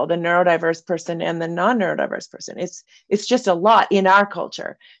people, the neurodiverse person and the non-neurodiverse person. It's just a lot in our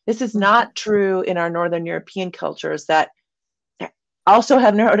culture. This is Hmm. not true in our Northern European cultures that also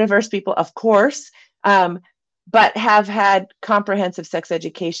have neurodiverse people, of course, but have had comprehensive sex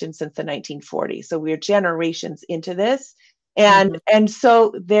education since the 1940s. So we're generations into this, and Hmm.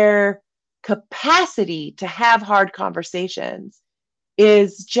 so their capacity to have hard conversations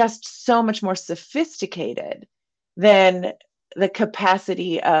is just so much more sophisticated than the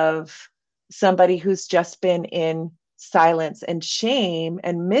capacity of somebody who's just been in silence and shame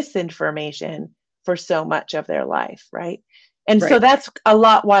and misinformation for so much of their life, right? And so Right. that's a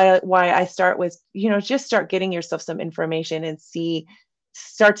lot why I start with, just start getting yourself some information and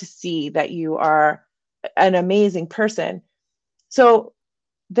start to see that you are an amazing person. So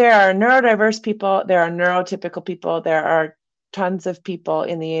there are neurodiverse people, there are neurotypical people, there are tons of people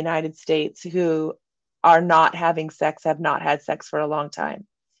in the United States who are not having sex, have not had sex for a long time.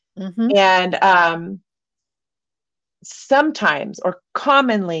 Mm-hmm. And sometimes or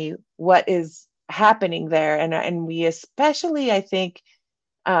commonly what is happening there, and we especially, I think,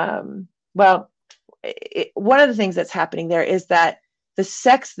 well, one of the things that's happening there is that the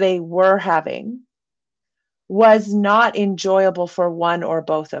sex they were having was not enjoyable for one or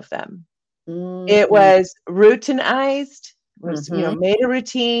both of them. It Mm-hmm. was routinized, was, Mm-hmm. made a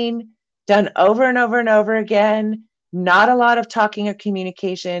routine, done over and over and over again, not a lot of talking or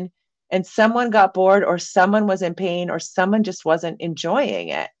communication, and someone got bored or someone was in pain or someone just wasn't enjoying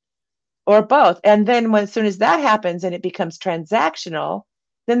it or both. And then as soon as that happens and it becomes transactional,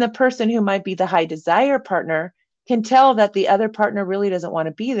 then the person who might be the high desire partner can tell that the other partner really doesn't want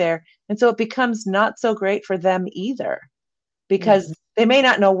to be there. And so it becomes not so great for them either Mm-hmm. because they may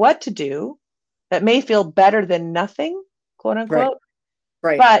not know what to do. That may feel better than nothing, quote Right. unquote,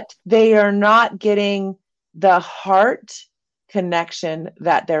 Right. but they are not getting the heart connection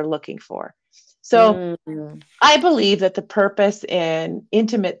that they're looking for. So Mm-hmm. I believe that the purpose in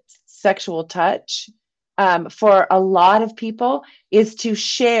intimate sexual touch, for a lot of people, is to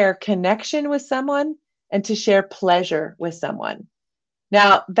share connection with someone and to share pleasure with someone.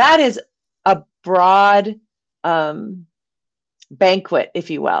 Now, that is a broad um, banquet, if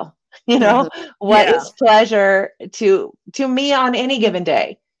you will. You Uh-huh. know, what Yeah. is pleasure to me on any given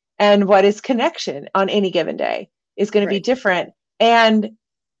day, and what is connection on any given day is going to be Right. different. And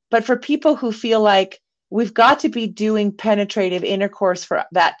but for people who feel like we've got to be doing penetrative intercourse for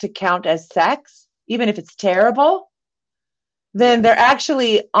that to count as sex, even if it's terrible, then they're Yes.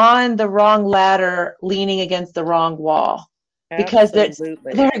 actually on the wrong ladder, leaning against the wrong wall, because they're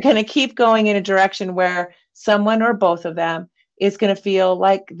Absolutely. going to keep going in a direction where someone or both of them is going to feel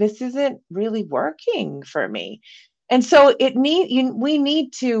like this isn't really working for me. And so we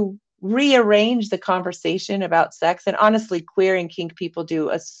need to rearrange the conversation about sex. And honestly, queer and kink people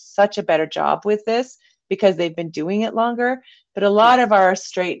do such a better job with this because they've been doing it longer. But a lot Yeah. of our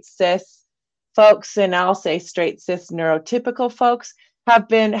straight cis folks, and I'll say straight cis neurotypical folks, have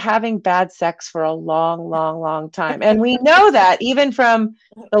been having bad sex for a long, long, long time. And we know that even from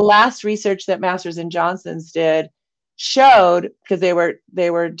the last research that Masters and Johnson's did showed, because they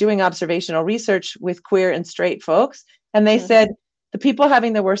were doing observational research with queer and straight folks, and they Mhm. said the people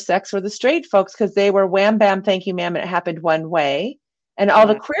having the worst sex were the straight folks because they were wham bam thank you ma'am and it happened one way, and all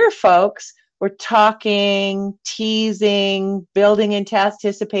the Yeah. queer folks were talking, teasing, building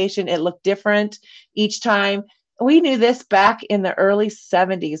anticipation. It looked different each time. We knew this back in the early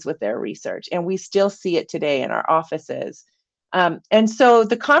 70s with their research, and we still see it today in our offices. And so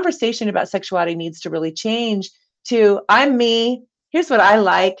the conversation about sexuality needs to really change to I'm me. Here's what I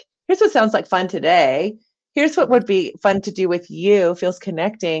like. Here's what sounds like fun today. Here's what Mhm. would be fun to do with you, feels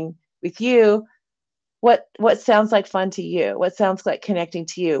connecting with you. What sounds like fun to you? What sounds like connecting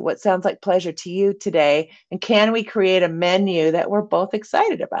to you? What sounds like pleasure to you today? And can we create a menu that we're both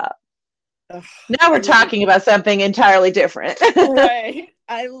excited about? Ugh, Now I we're love talking about something entirely different. right.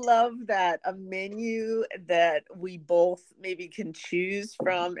 I love that. A menu that we both maybe can choose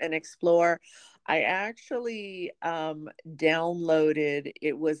from and explore. I actually downloaded,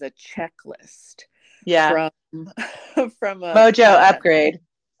 it was a checklist Yeah. from from a Mojo podcast, upgrade.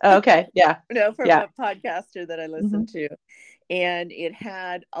 Oh, okay. Yeah. no, from Yeah. a podcaster that I Hmm. listened to. And it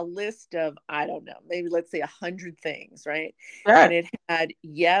had a list of, I don't know, maybe let's say 100 things, right? And Sure. it had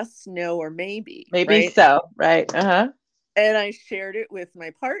yes, no, or maybe, Maybe right? so. Right. Uh-huh. And I shared it with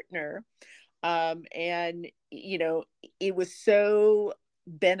my partner. And, it was so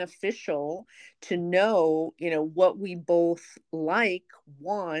beneficial to know, what we both like,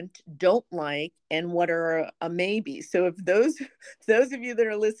 want, don't like, and what are a maybe. So if those of you that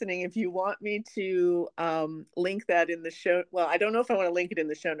are listening, if you want me to link that in the show, well, I don't know if I want to link it in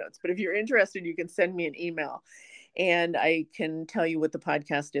the show notes, but if you're interested, you can send me an email and I can tell you what the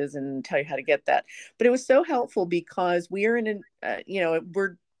podcast is and tell you how to get that. But it was so helpful because we are in an,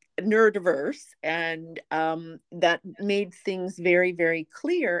 we're neurodiverse, and that made things very, very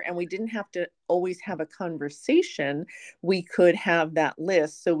clear. And we didn't have to always have a conversation. We could have that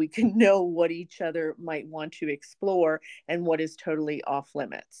list so we can know what each other might want to explore and what is totally off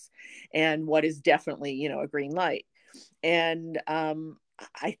limits and what is definitely, a green light. And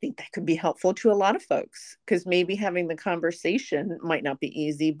I think that could be helpful to a lot of folks, because maybe having the conversation might not be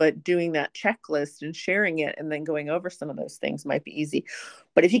easy, but doing that checklist and sharing it and then going over some of those things might be easy.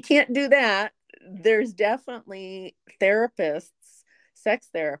 But if you can't do that, there's definitely therapists, sex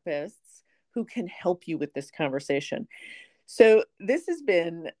therapists, who can help you with this conversation. So this has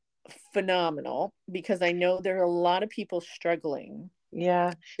been phenomenal, because I know there are a lot of people struggling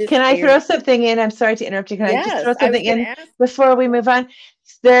Yeah. this Can I area. throw something in? I'm sorry to interrupt you. Can I just Yes, throw I was something going to in ask. before we move on?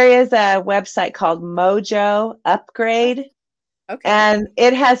 There is a website called Mojo Upgrade, Okay. and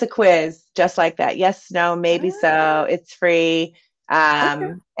it has a quiz just like that. Yes, no, maybe so. Ah, It's free.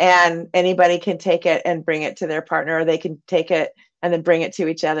 okay. And anybody can take it and bring it to their partner, or they can take it and then bring it to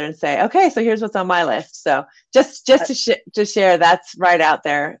each other and say, okay, so here's what's on my list. So just I, to share, that's right out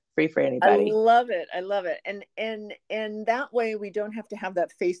there, free for I anybody. love it. I love it. And that way we don't have to have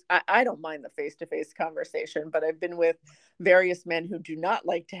that face. I don't mind the face-to-face conversation, but I've been with various men who do not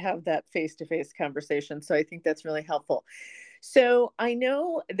like to have that face-to-face conversation. So I think that's really helpful. So I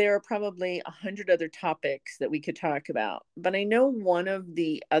know there are probably 100 other topics that we could talk about, but I know one of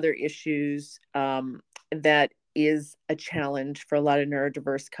the other issues that is a challenge for a lot of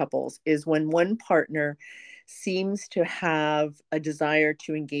neurodiverse couples is when one partner seems to have a desire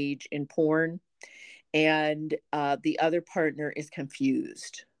to engage in porn, and the other partner is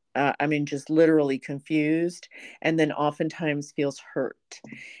confused. I mean, just literally confused, and then oftentimes feels hurt.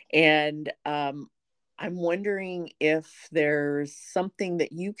 And I'm wondering if there's something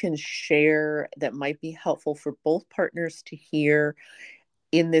that you can share that might be helpful for both partners to hear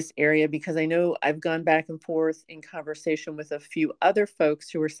in this area, because I know I've gone back and forth in conversation with a few other folks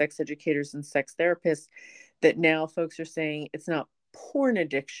who are sex educators and sex therapists, that now folks are saying it's not porn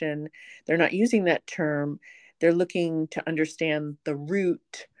addiction. They're not using that term. They're looking to understand the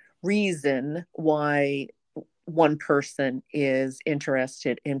root reason why one person is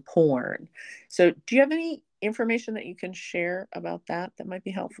interested in porn. So, do you have any information that you can share about that that might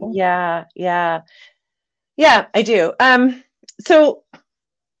be helpful? Yeah, yeah, yeah, I do. So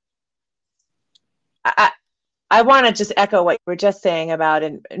I, I want to just echo what you were just saying about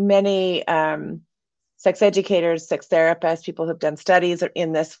in many sex educators, sex therapists, people who've done studies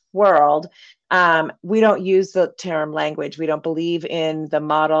in this world. We don't use the term language. We don't believe in the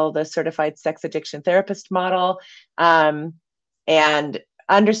model, the certified sex addiction therapist model, um, and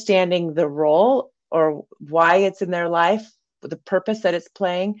understanding the role or why it's in their life, the purpose that it's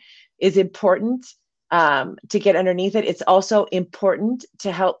playing is important to get underneath it. It's also important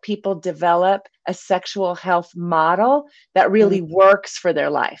to help people develop a sexual health model that really works for their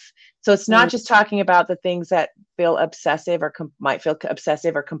life. So it's not Mm-hmm. just talking about the things that feel obsessive or might feel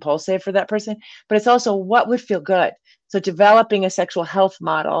obsessive or compulsive for that person, but it's also what would feel good. So developing a sexual health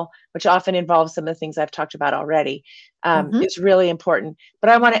model, which often involves some of the things I've talked about already, Mm-hmm. is really important. But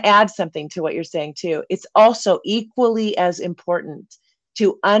I want to add something to what you're saying too. It's also equally as important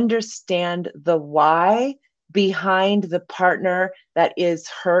to understand the why behind the partner that is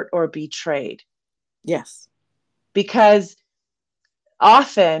hurt or betrayed. Yes. Because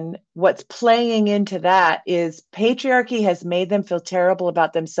often what's playing into that is patriarchy has made them feel terrible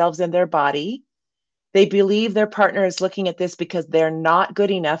about themselves and their body. They believe their partner is looking at this because they're not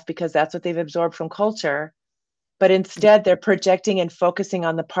good enough, because that's what they've absorbed from culture. But instead, they're projecting and focusing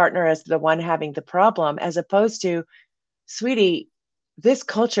on the partner as the one having the problem, as opposed to, sweetie, this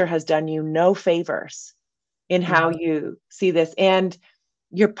culture has done you no favors in how Mm-hmm. you see this. And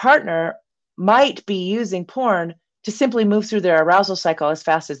your partner might be using porn to simply move through their arousal cycle as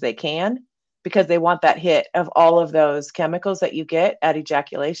fast as they can, because they want that hit of all of those chemicals that you get at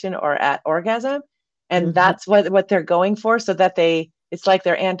ejaculation or at orgasm. And Mm-hmm. that's what they're going for, so that it's like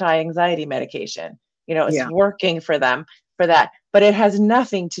their anti-anxiety medication. It's Yeah. working for them for that. But it has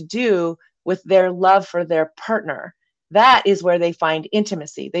nothing to do with their love for their partner. That is where they find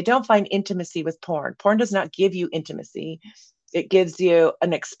intimacy. They don't find intimacy with porn. Porn does not give you intimacy. It gives you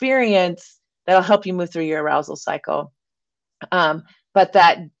an experience that'll help you move through your arousal cycle. But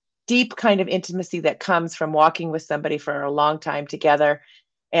that deep kind of intimacy that comes from walking with somebody for a long time together,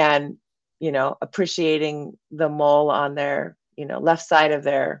 and appreciating the mole on their left side of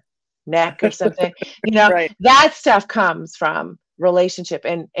their neck or something, Right. that stuff comes from relationship.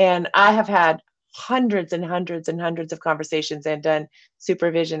 And I have had hundreds and hundreds and hundreds of conversations and done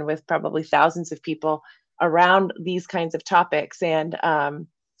supervision with probably thousands of people around these kinds of topics. And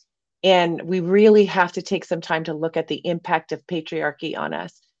we really have to take some time to look at the impact of patriarchy on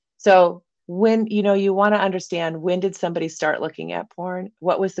us. So when you want to understand, when did somebody start looking at porn?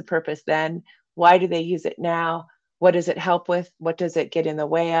 What was the purpose then? Why do they use it now? What does it help with? What does it get in the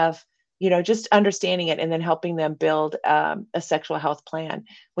way of? just understanding it and then helping them build a sexual health plan.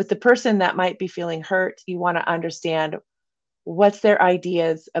 With the person that might be feeling hurt, you want to understand what's their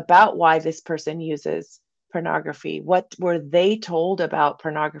ideas about why this person uses pornography, what were they told about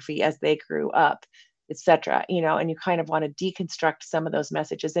pornography as they grew up, etc. And you kind of want to deconstruct some of those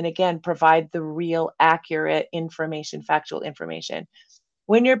messages and again provide the real accurate information, factual information.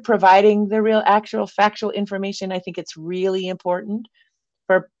 When you're providing the real actual factual information, I think it's really important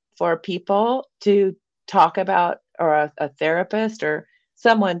for people to talk about, or a therapist or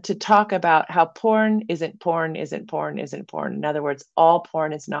someone to talk about how porn isn't porn isn't porn isn't porn. In other words, all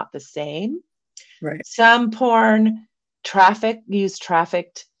porn is not the same. Right. Some porn use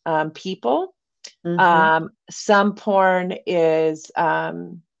trafficked people. Mm-hmm. Some porn is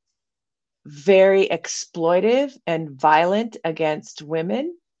very exploitive and violent against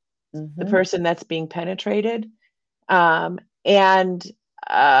women, the Mm-hmm. person that's being penetrated. And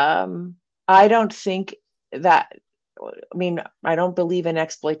I don't think that, I mean, I don't believe in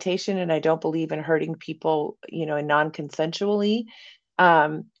exploitation and I don't believe in hurting people, and non-consensually,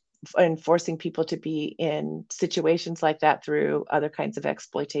 and forcing people to be in situations like that through other kinds of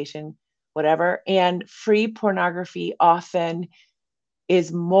exploitation, whatever. And free pornography often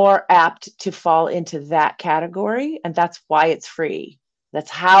is more apt to fall into that category. And that's why it's free. That's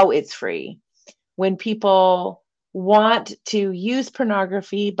how it's free. When people want to use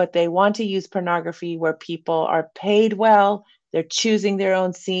pornography, but they want to use pornography where people are paid well, they're choosing their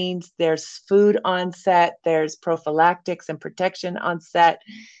own scenes, there's food on set, there's prophylactics and protection on set.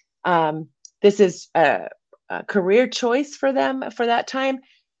 This is a career choice for them for that time.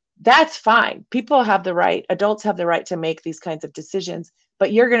 That's fine. People have the right, adults have the right to make these kinds of decisions,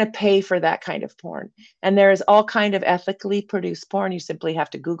 but you're going to pay for that kind of porn. And there is all kind of ethically produced porn. You simply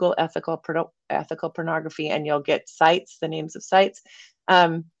have to Google ethical pornography and you'll get sites, the names of sites.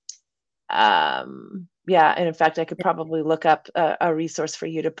 Yeah, and in fact, I could probably look up a resource for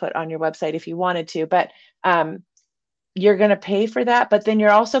you to put on your website if you wanted to, but you're going to pay for that, but then you're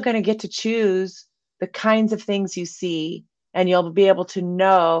also going to get to choose the kinds of things you see, and you'll be able to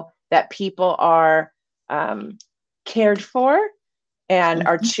know that people are cared for and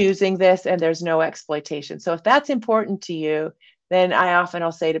are Mm-hmm. choosing this, and there's no exploitation. So if that's important to you, then I often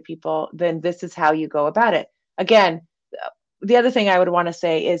will say to people, then this is how you go about it. Again, the other thing I would want to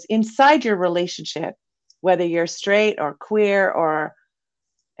say is inside your relationship, whether you're straight or queer or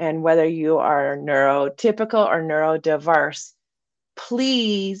and whether you are neurotypical or neurodiverse,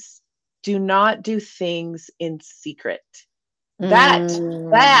 please do not do things in secret. That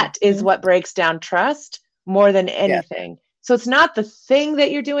is Mm-hmm. what breaks down trust more than Yeah. anything. So it's not the thing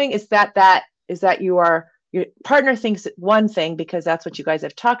that you're doing, is that your partner thinks one thing because that's what you guys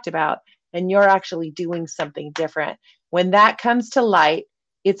have talked about, and you're actually doing something different. When that comes to light,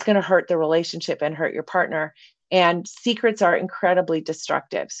 it's going to hurt the relationship and hurt your partner. And secrets are incredibly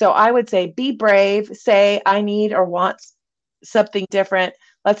destructive. So I would say be brave, say, I need or want something different.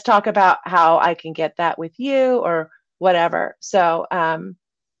 Let's talk about how I can get that with you or whatever. So, Yes.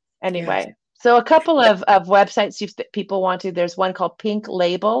 anyway, so a couple of websites that people want to, there's one called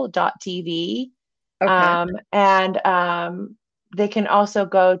pinklabel.tv. Okay. And they can also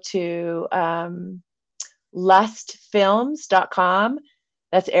go to lustfilms.com.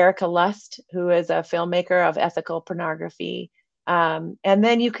 That's Erica Lust, who is a filmmaker of ethical pornography. And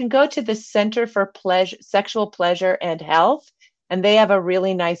then you can go to the Center for Sexual Pleasure and Health, and they have a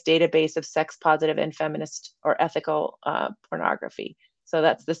really nice database of sex positive and feminist or ethical pornography. So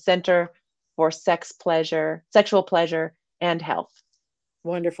that's the Center for Sexual Pleasure and Health.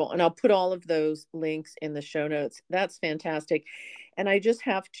 Wonderful. And I'll put all of those links in the show notes. That's fantastic. And I just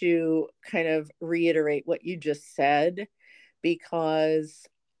have to kind of reiterate what you just said, because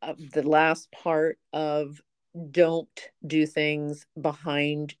of the last part of don't do things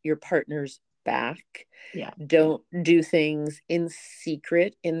behind your partner's back. Yeah. Don't do things in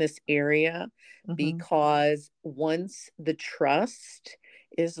secret in this area, Mm-hmm. because once the trust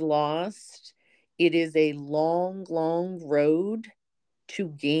is lost, it is a long, long road to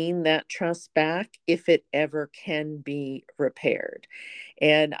gain that trust back, if it ever can be repaired.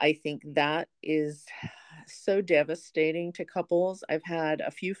 And I think that is so devastating to couples. I've had a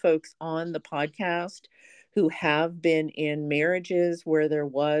few folks on the podcast who have been in marriages where there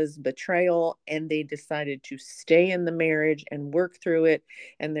was betrayal and they decided to stay in the marriage and work through it,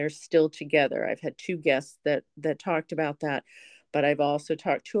 and they're still together. I've had two guests that talked about that, but I've also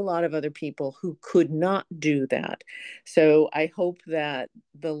talked to a lot of other people who could not do that. So I hope that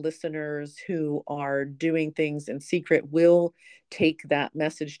the listeners who are doing things in secret will take that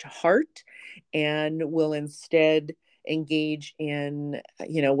message to heart and will instead engage in,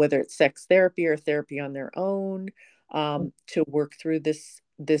 whether it's sex therapy or therapy on their own, to work through these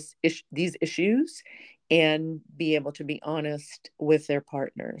issues and be able to be honest with their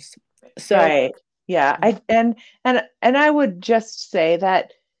partners. So, Right. Yeah. And I would just say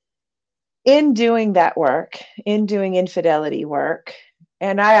that in doing that work, in doing infidelity work,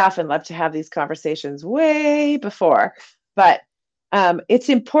 and I often love to have these conversations way before, but it's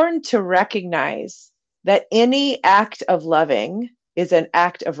important to recognize that any act of loving is an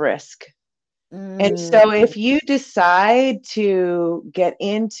act of risk. And mm, so if you decide to get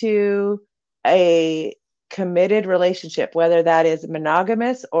into a committed relationship, whether that is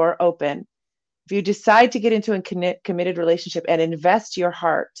monogamous or open, if you decide to get into a committed relationship and invest your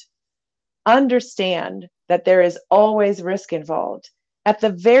heart, understand that there is always risk involved. At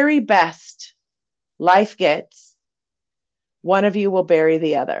the very best, life gets, one of you will bury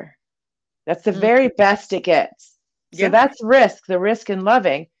the other. That's the mm, very best it gets. So yeah, that's risk, the risk in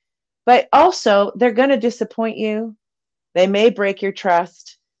loving. But also, they're going to disappoint you. They may break your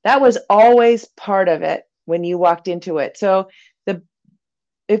trust. That was always part of it when you walked into it. So the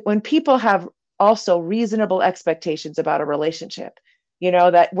when people have also reasonable expectations about a relationship,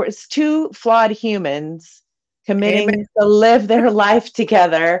 that it's two flawed humans amen. committing to live their life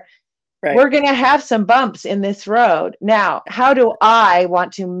together, Right. we're going to have some bumps in this road. Now, how do I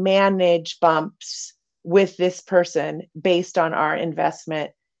want to manage bumps with this person based on our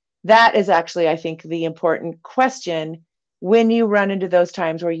investment? That is actually, I think, the important question when you run into those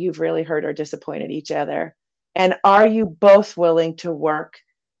times where you've really hurt or disappointed each other. And are you both willing to work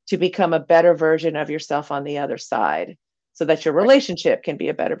to become a better version of yourself on the other side so that your Right. relationship can be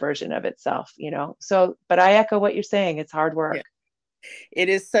a better version of itself, So, but I echo what you're saying. It's hard Yeah. work. It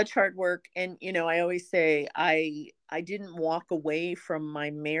is such hard work. And, I always say I didn't walk away from my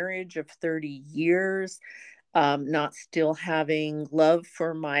marriage of 30 years, not still having love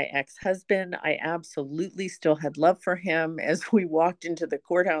for my ex-husband. I absolutely still had love for him as we walked into the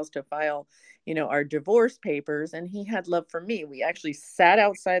courthouse to file, our divorce papers, and he had love for me. We actually sat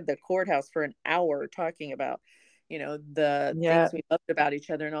outside the courthouse for an hour talking about, the Yeah, things we loved about each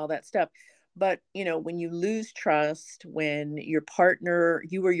other and all that stuff. But, when you lose trust, when you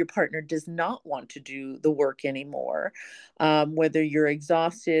or your partner does not want to do the work anymore, whether you're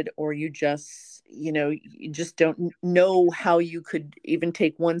exhausted or you just don't know how you could even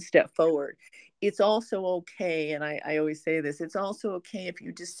take one step forward. It's also okay. And I always say this, it's also okay if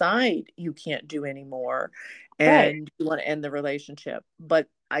you decide you can't do anymore right. and you want to end the relationship. But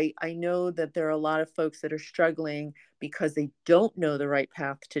I know that there are a lot of folks that are struggling because they don't know the right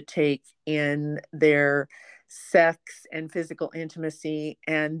path to take in their sex and physical intimacy.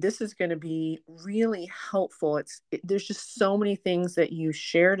 And this is going to be really helpful. There's just so many things that you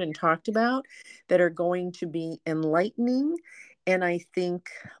shared and talked about that are going to be enlightening, and I think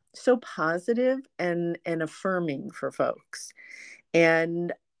so positive and affirming for folks.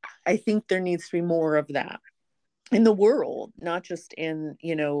 And I think there needs to be more of that in the world, not just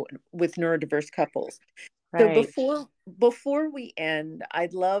with neurodiverse couples. So Right. before we end,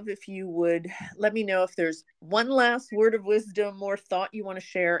 I'd love if you would let me know if there's one last word of wisdom or thought you want to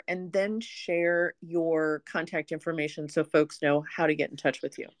share, and then share your contact information so folks know how to get in touch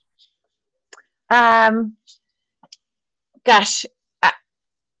with you. Um, gosh, I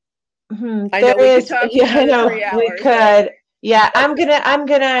there know we could is, talk yeah, I another know three we hours. could. Yeah, I'm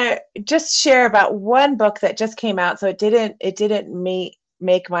gonna just share about one book that just came out. So it didn't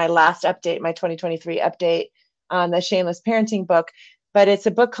make my last update, my 2023 update on the Shameless Parenting book, but it's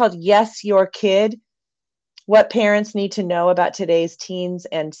a book called Yes, Your Kid: What Parents Need to Know About Today's Teens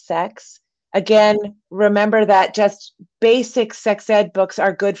and Sex. Again, remember that just basic sex ed books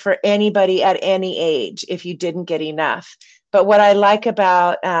are good for anybody at any age if you didn't get enough. But what I like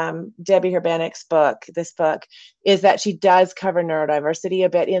about Debbie Herbanik's book, this book, is that she does cover neurodiversity a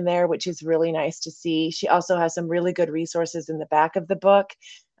bit in there, which is really nice to see. She also has some really good resources in the back of the book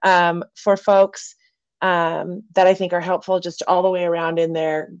for folks that I think are helpful just all the way around in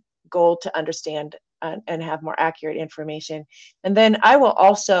their goal to understand and have more accurate information. And then I will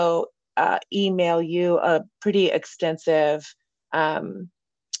also email you a pretty extensive um,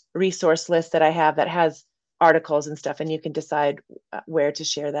 resource list that I have that has articles and stuff, and you can decide where to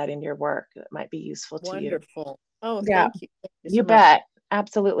share that in your work. That might be useful to you. Wonderful. Oh, Yeah, thank you. Thank you you so much. bet.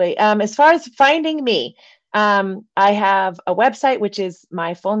 Absolutely. As far as finding me, I have a website, which is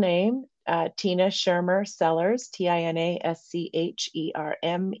my full name, Tina Schermer Sellers,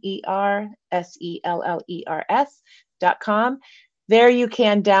 TinaSchermerSellers.com. There you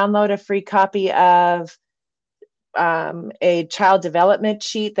can download a free copy of a child development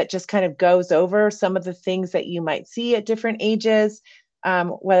sheet that just kind of goes over some of the things that you might see at different ages,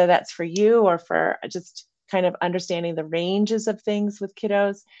 whether that's for you or for just kind of understanding the ranges of things with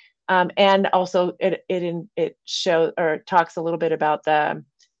kiddos. And also it shows or talks a little bit about the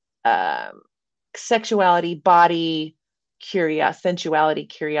um, sexuality, body, sensuality,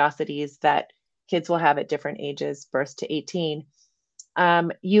 curiosities that kids will have at different ages, birth to 18.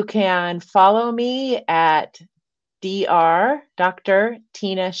 You can follow me at Dr.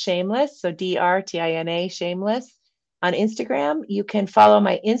 Tina Shameless, so DRTINA Shameless on Instagram. You can follow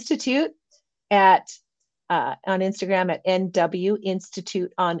my institute at on Instagram at NW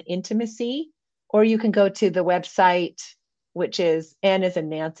Institute on Intimacy, or you can go to the website, which is N as in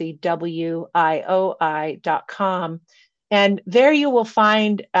Nancy, WIOI.com. And there you will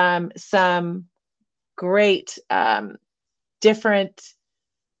find some great different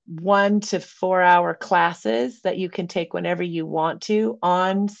 1 to 4 hour classes that you can take whenever you want to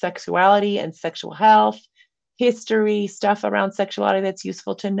on sexuality and sexual health, history, stuff around sexuality that's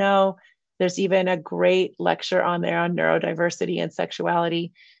useful to know. There's even a great lecture on there on neurodiversity and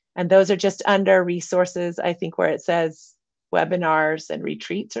sexuality. And those are just under resources, I think, where it says webinars and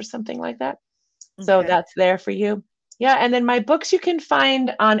retreats or something like that. So Okay. that's there for you. Yeah. And then my books you can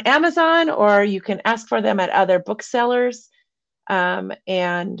find on Amazon, or you can ask for them at other booksellers. And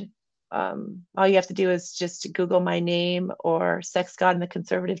all you have to do is just Google my name or Sex, God, and the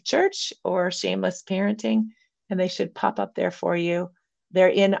Conservative Church or Shameless Parenting, and they should pop up there for you. They're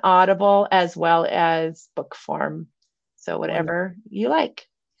in Audible as well as book form. So Wonderful. whatever you like.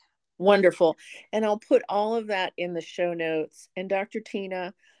 Wonderful. And I'll put all of that in the show notes. And Dr.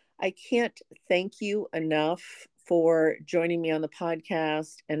 Tina, I can't thank you enough for joining me on the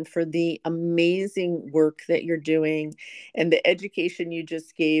podcast and for the amazing work that you're doing and the education you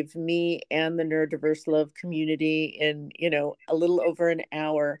just gave me and the neurodiverse love community in, a little over an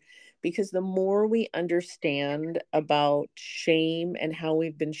hour. Because the more we understand about shame and how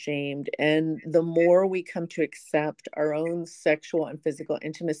we've been shamed, and the more we come to accept our own sexual and physical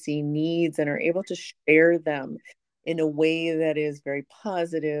intimacy needs and are able to share them in a way that is very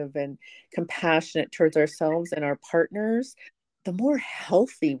positive and compassionate towards ourselves and our partners, the more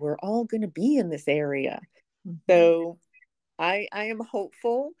healthy we're all going to be in this area. Mhm. So I am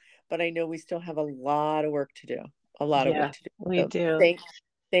hopeful, but I know we still have a lot of work to do. A lot of work Yes, to do. we So do.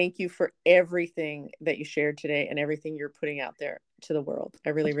 thank you for everything that you shared today and everything you're putting out there to the world. I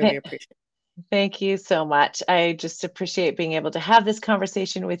really, really appreciate Thank you so much. I just appreciate being able to have this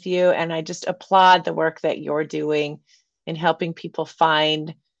conversation with you, and I just applaud the work that you're doing in helping people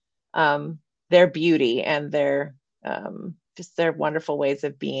find um, their beauty and their just their wonderful ways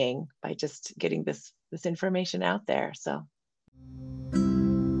of being by just getting this information out there. So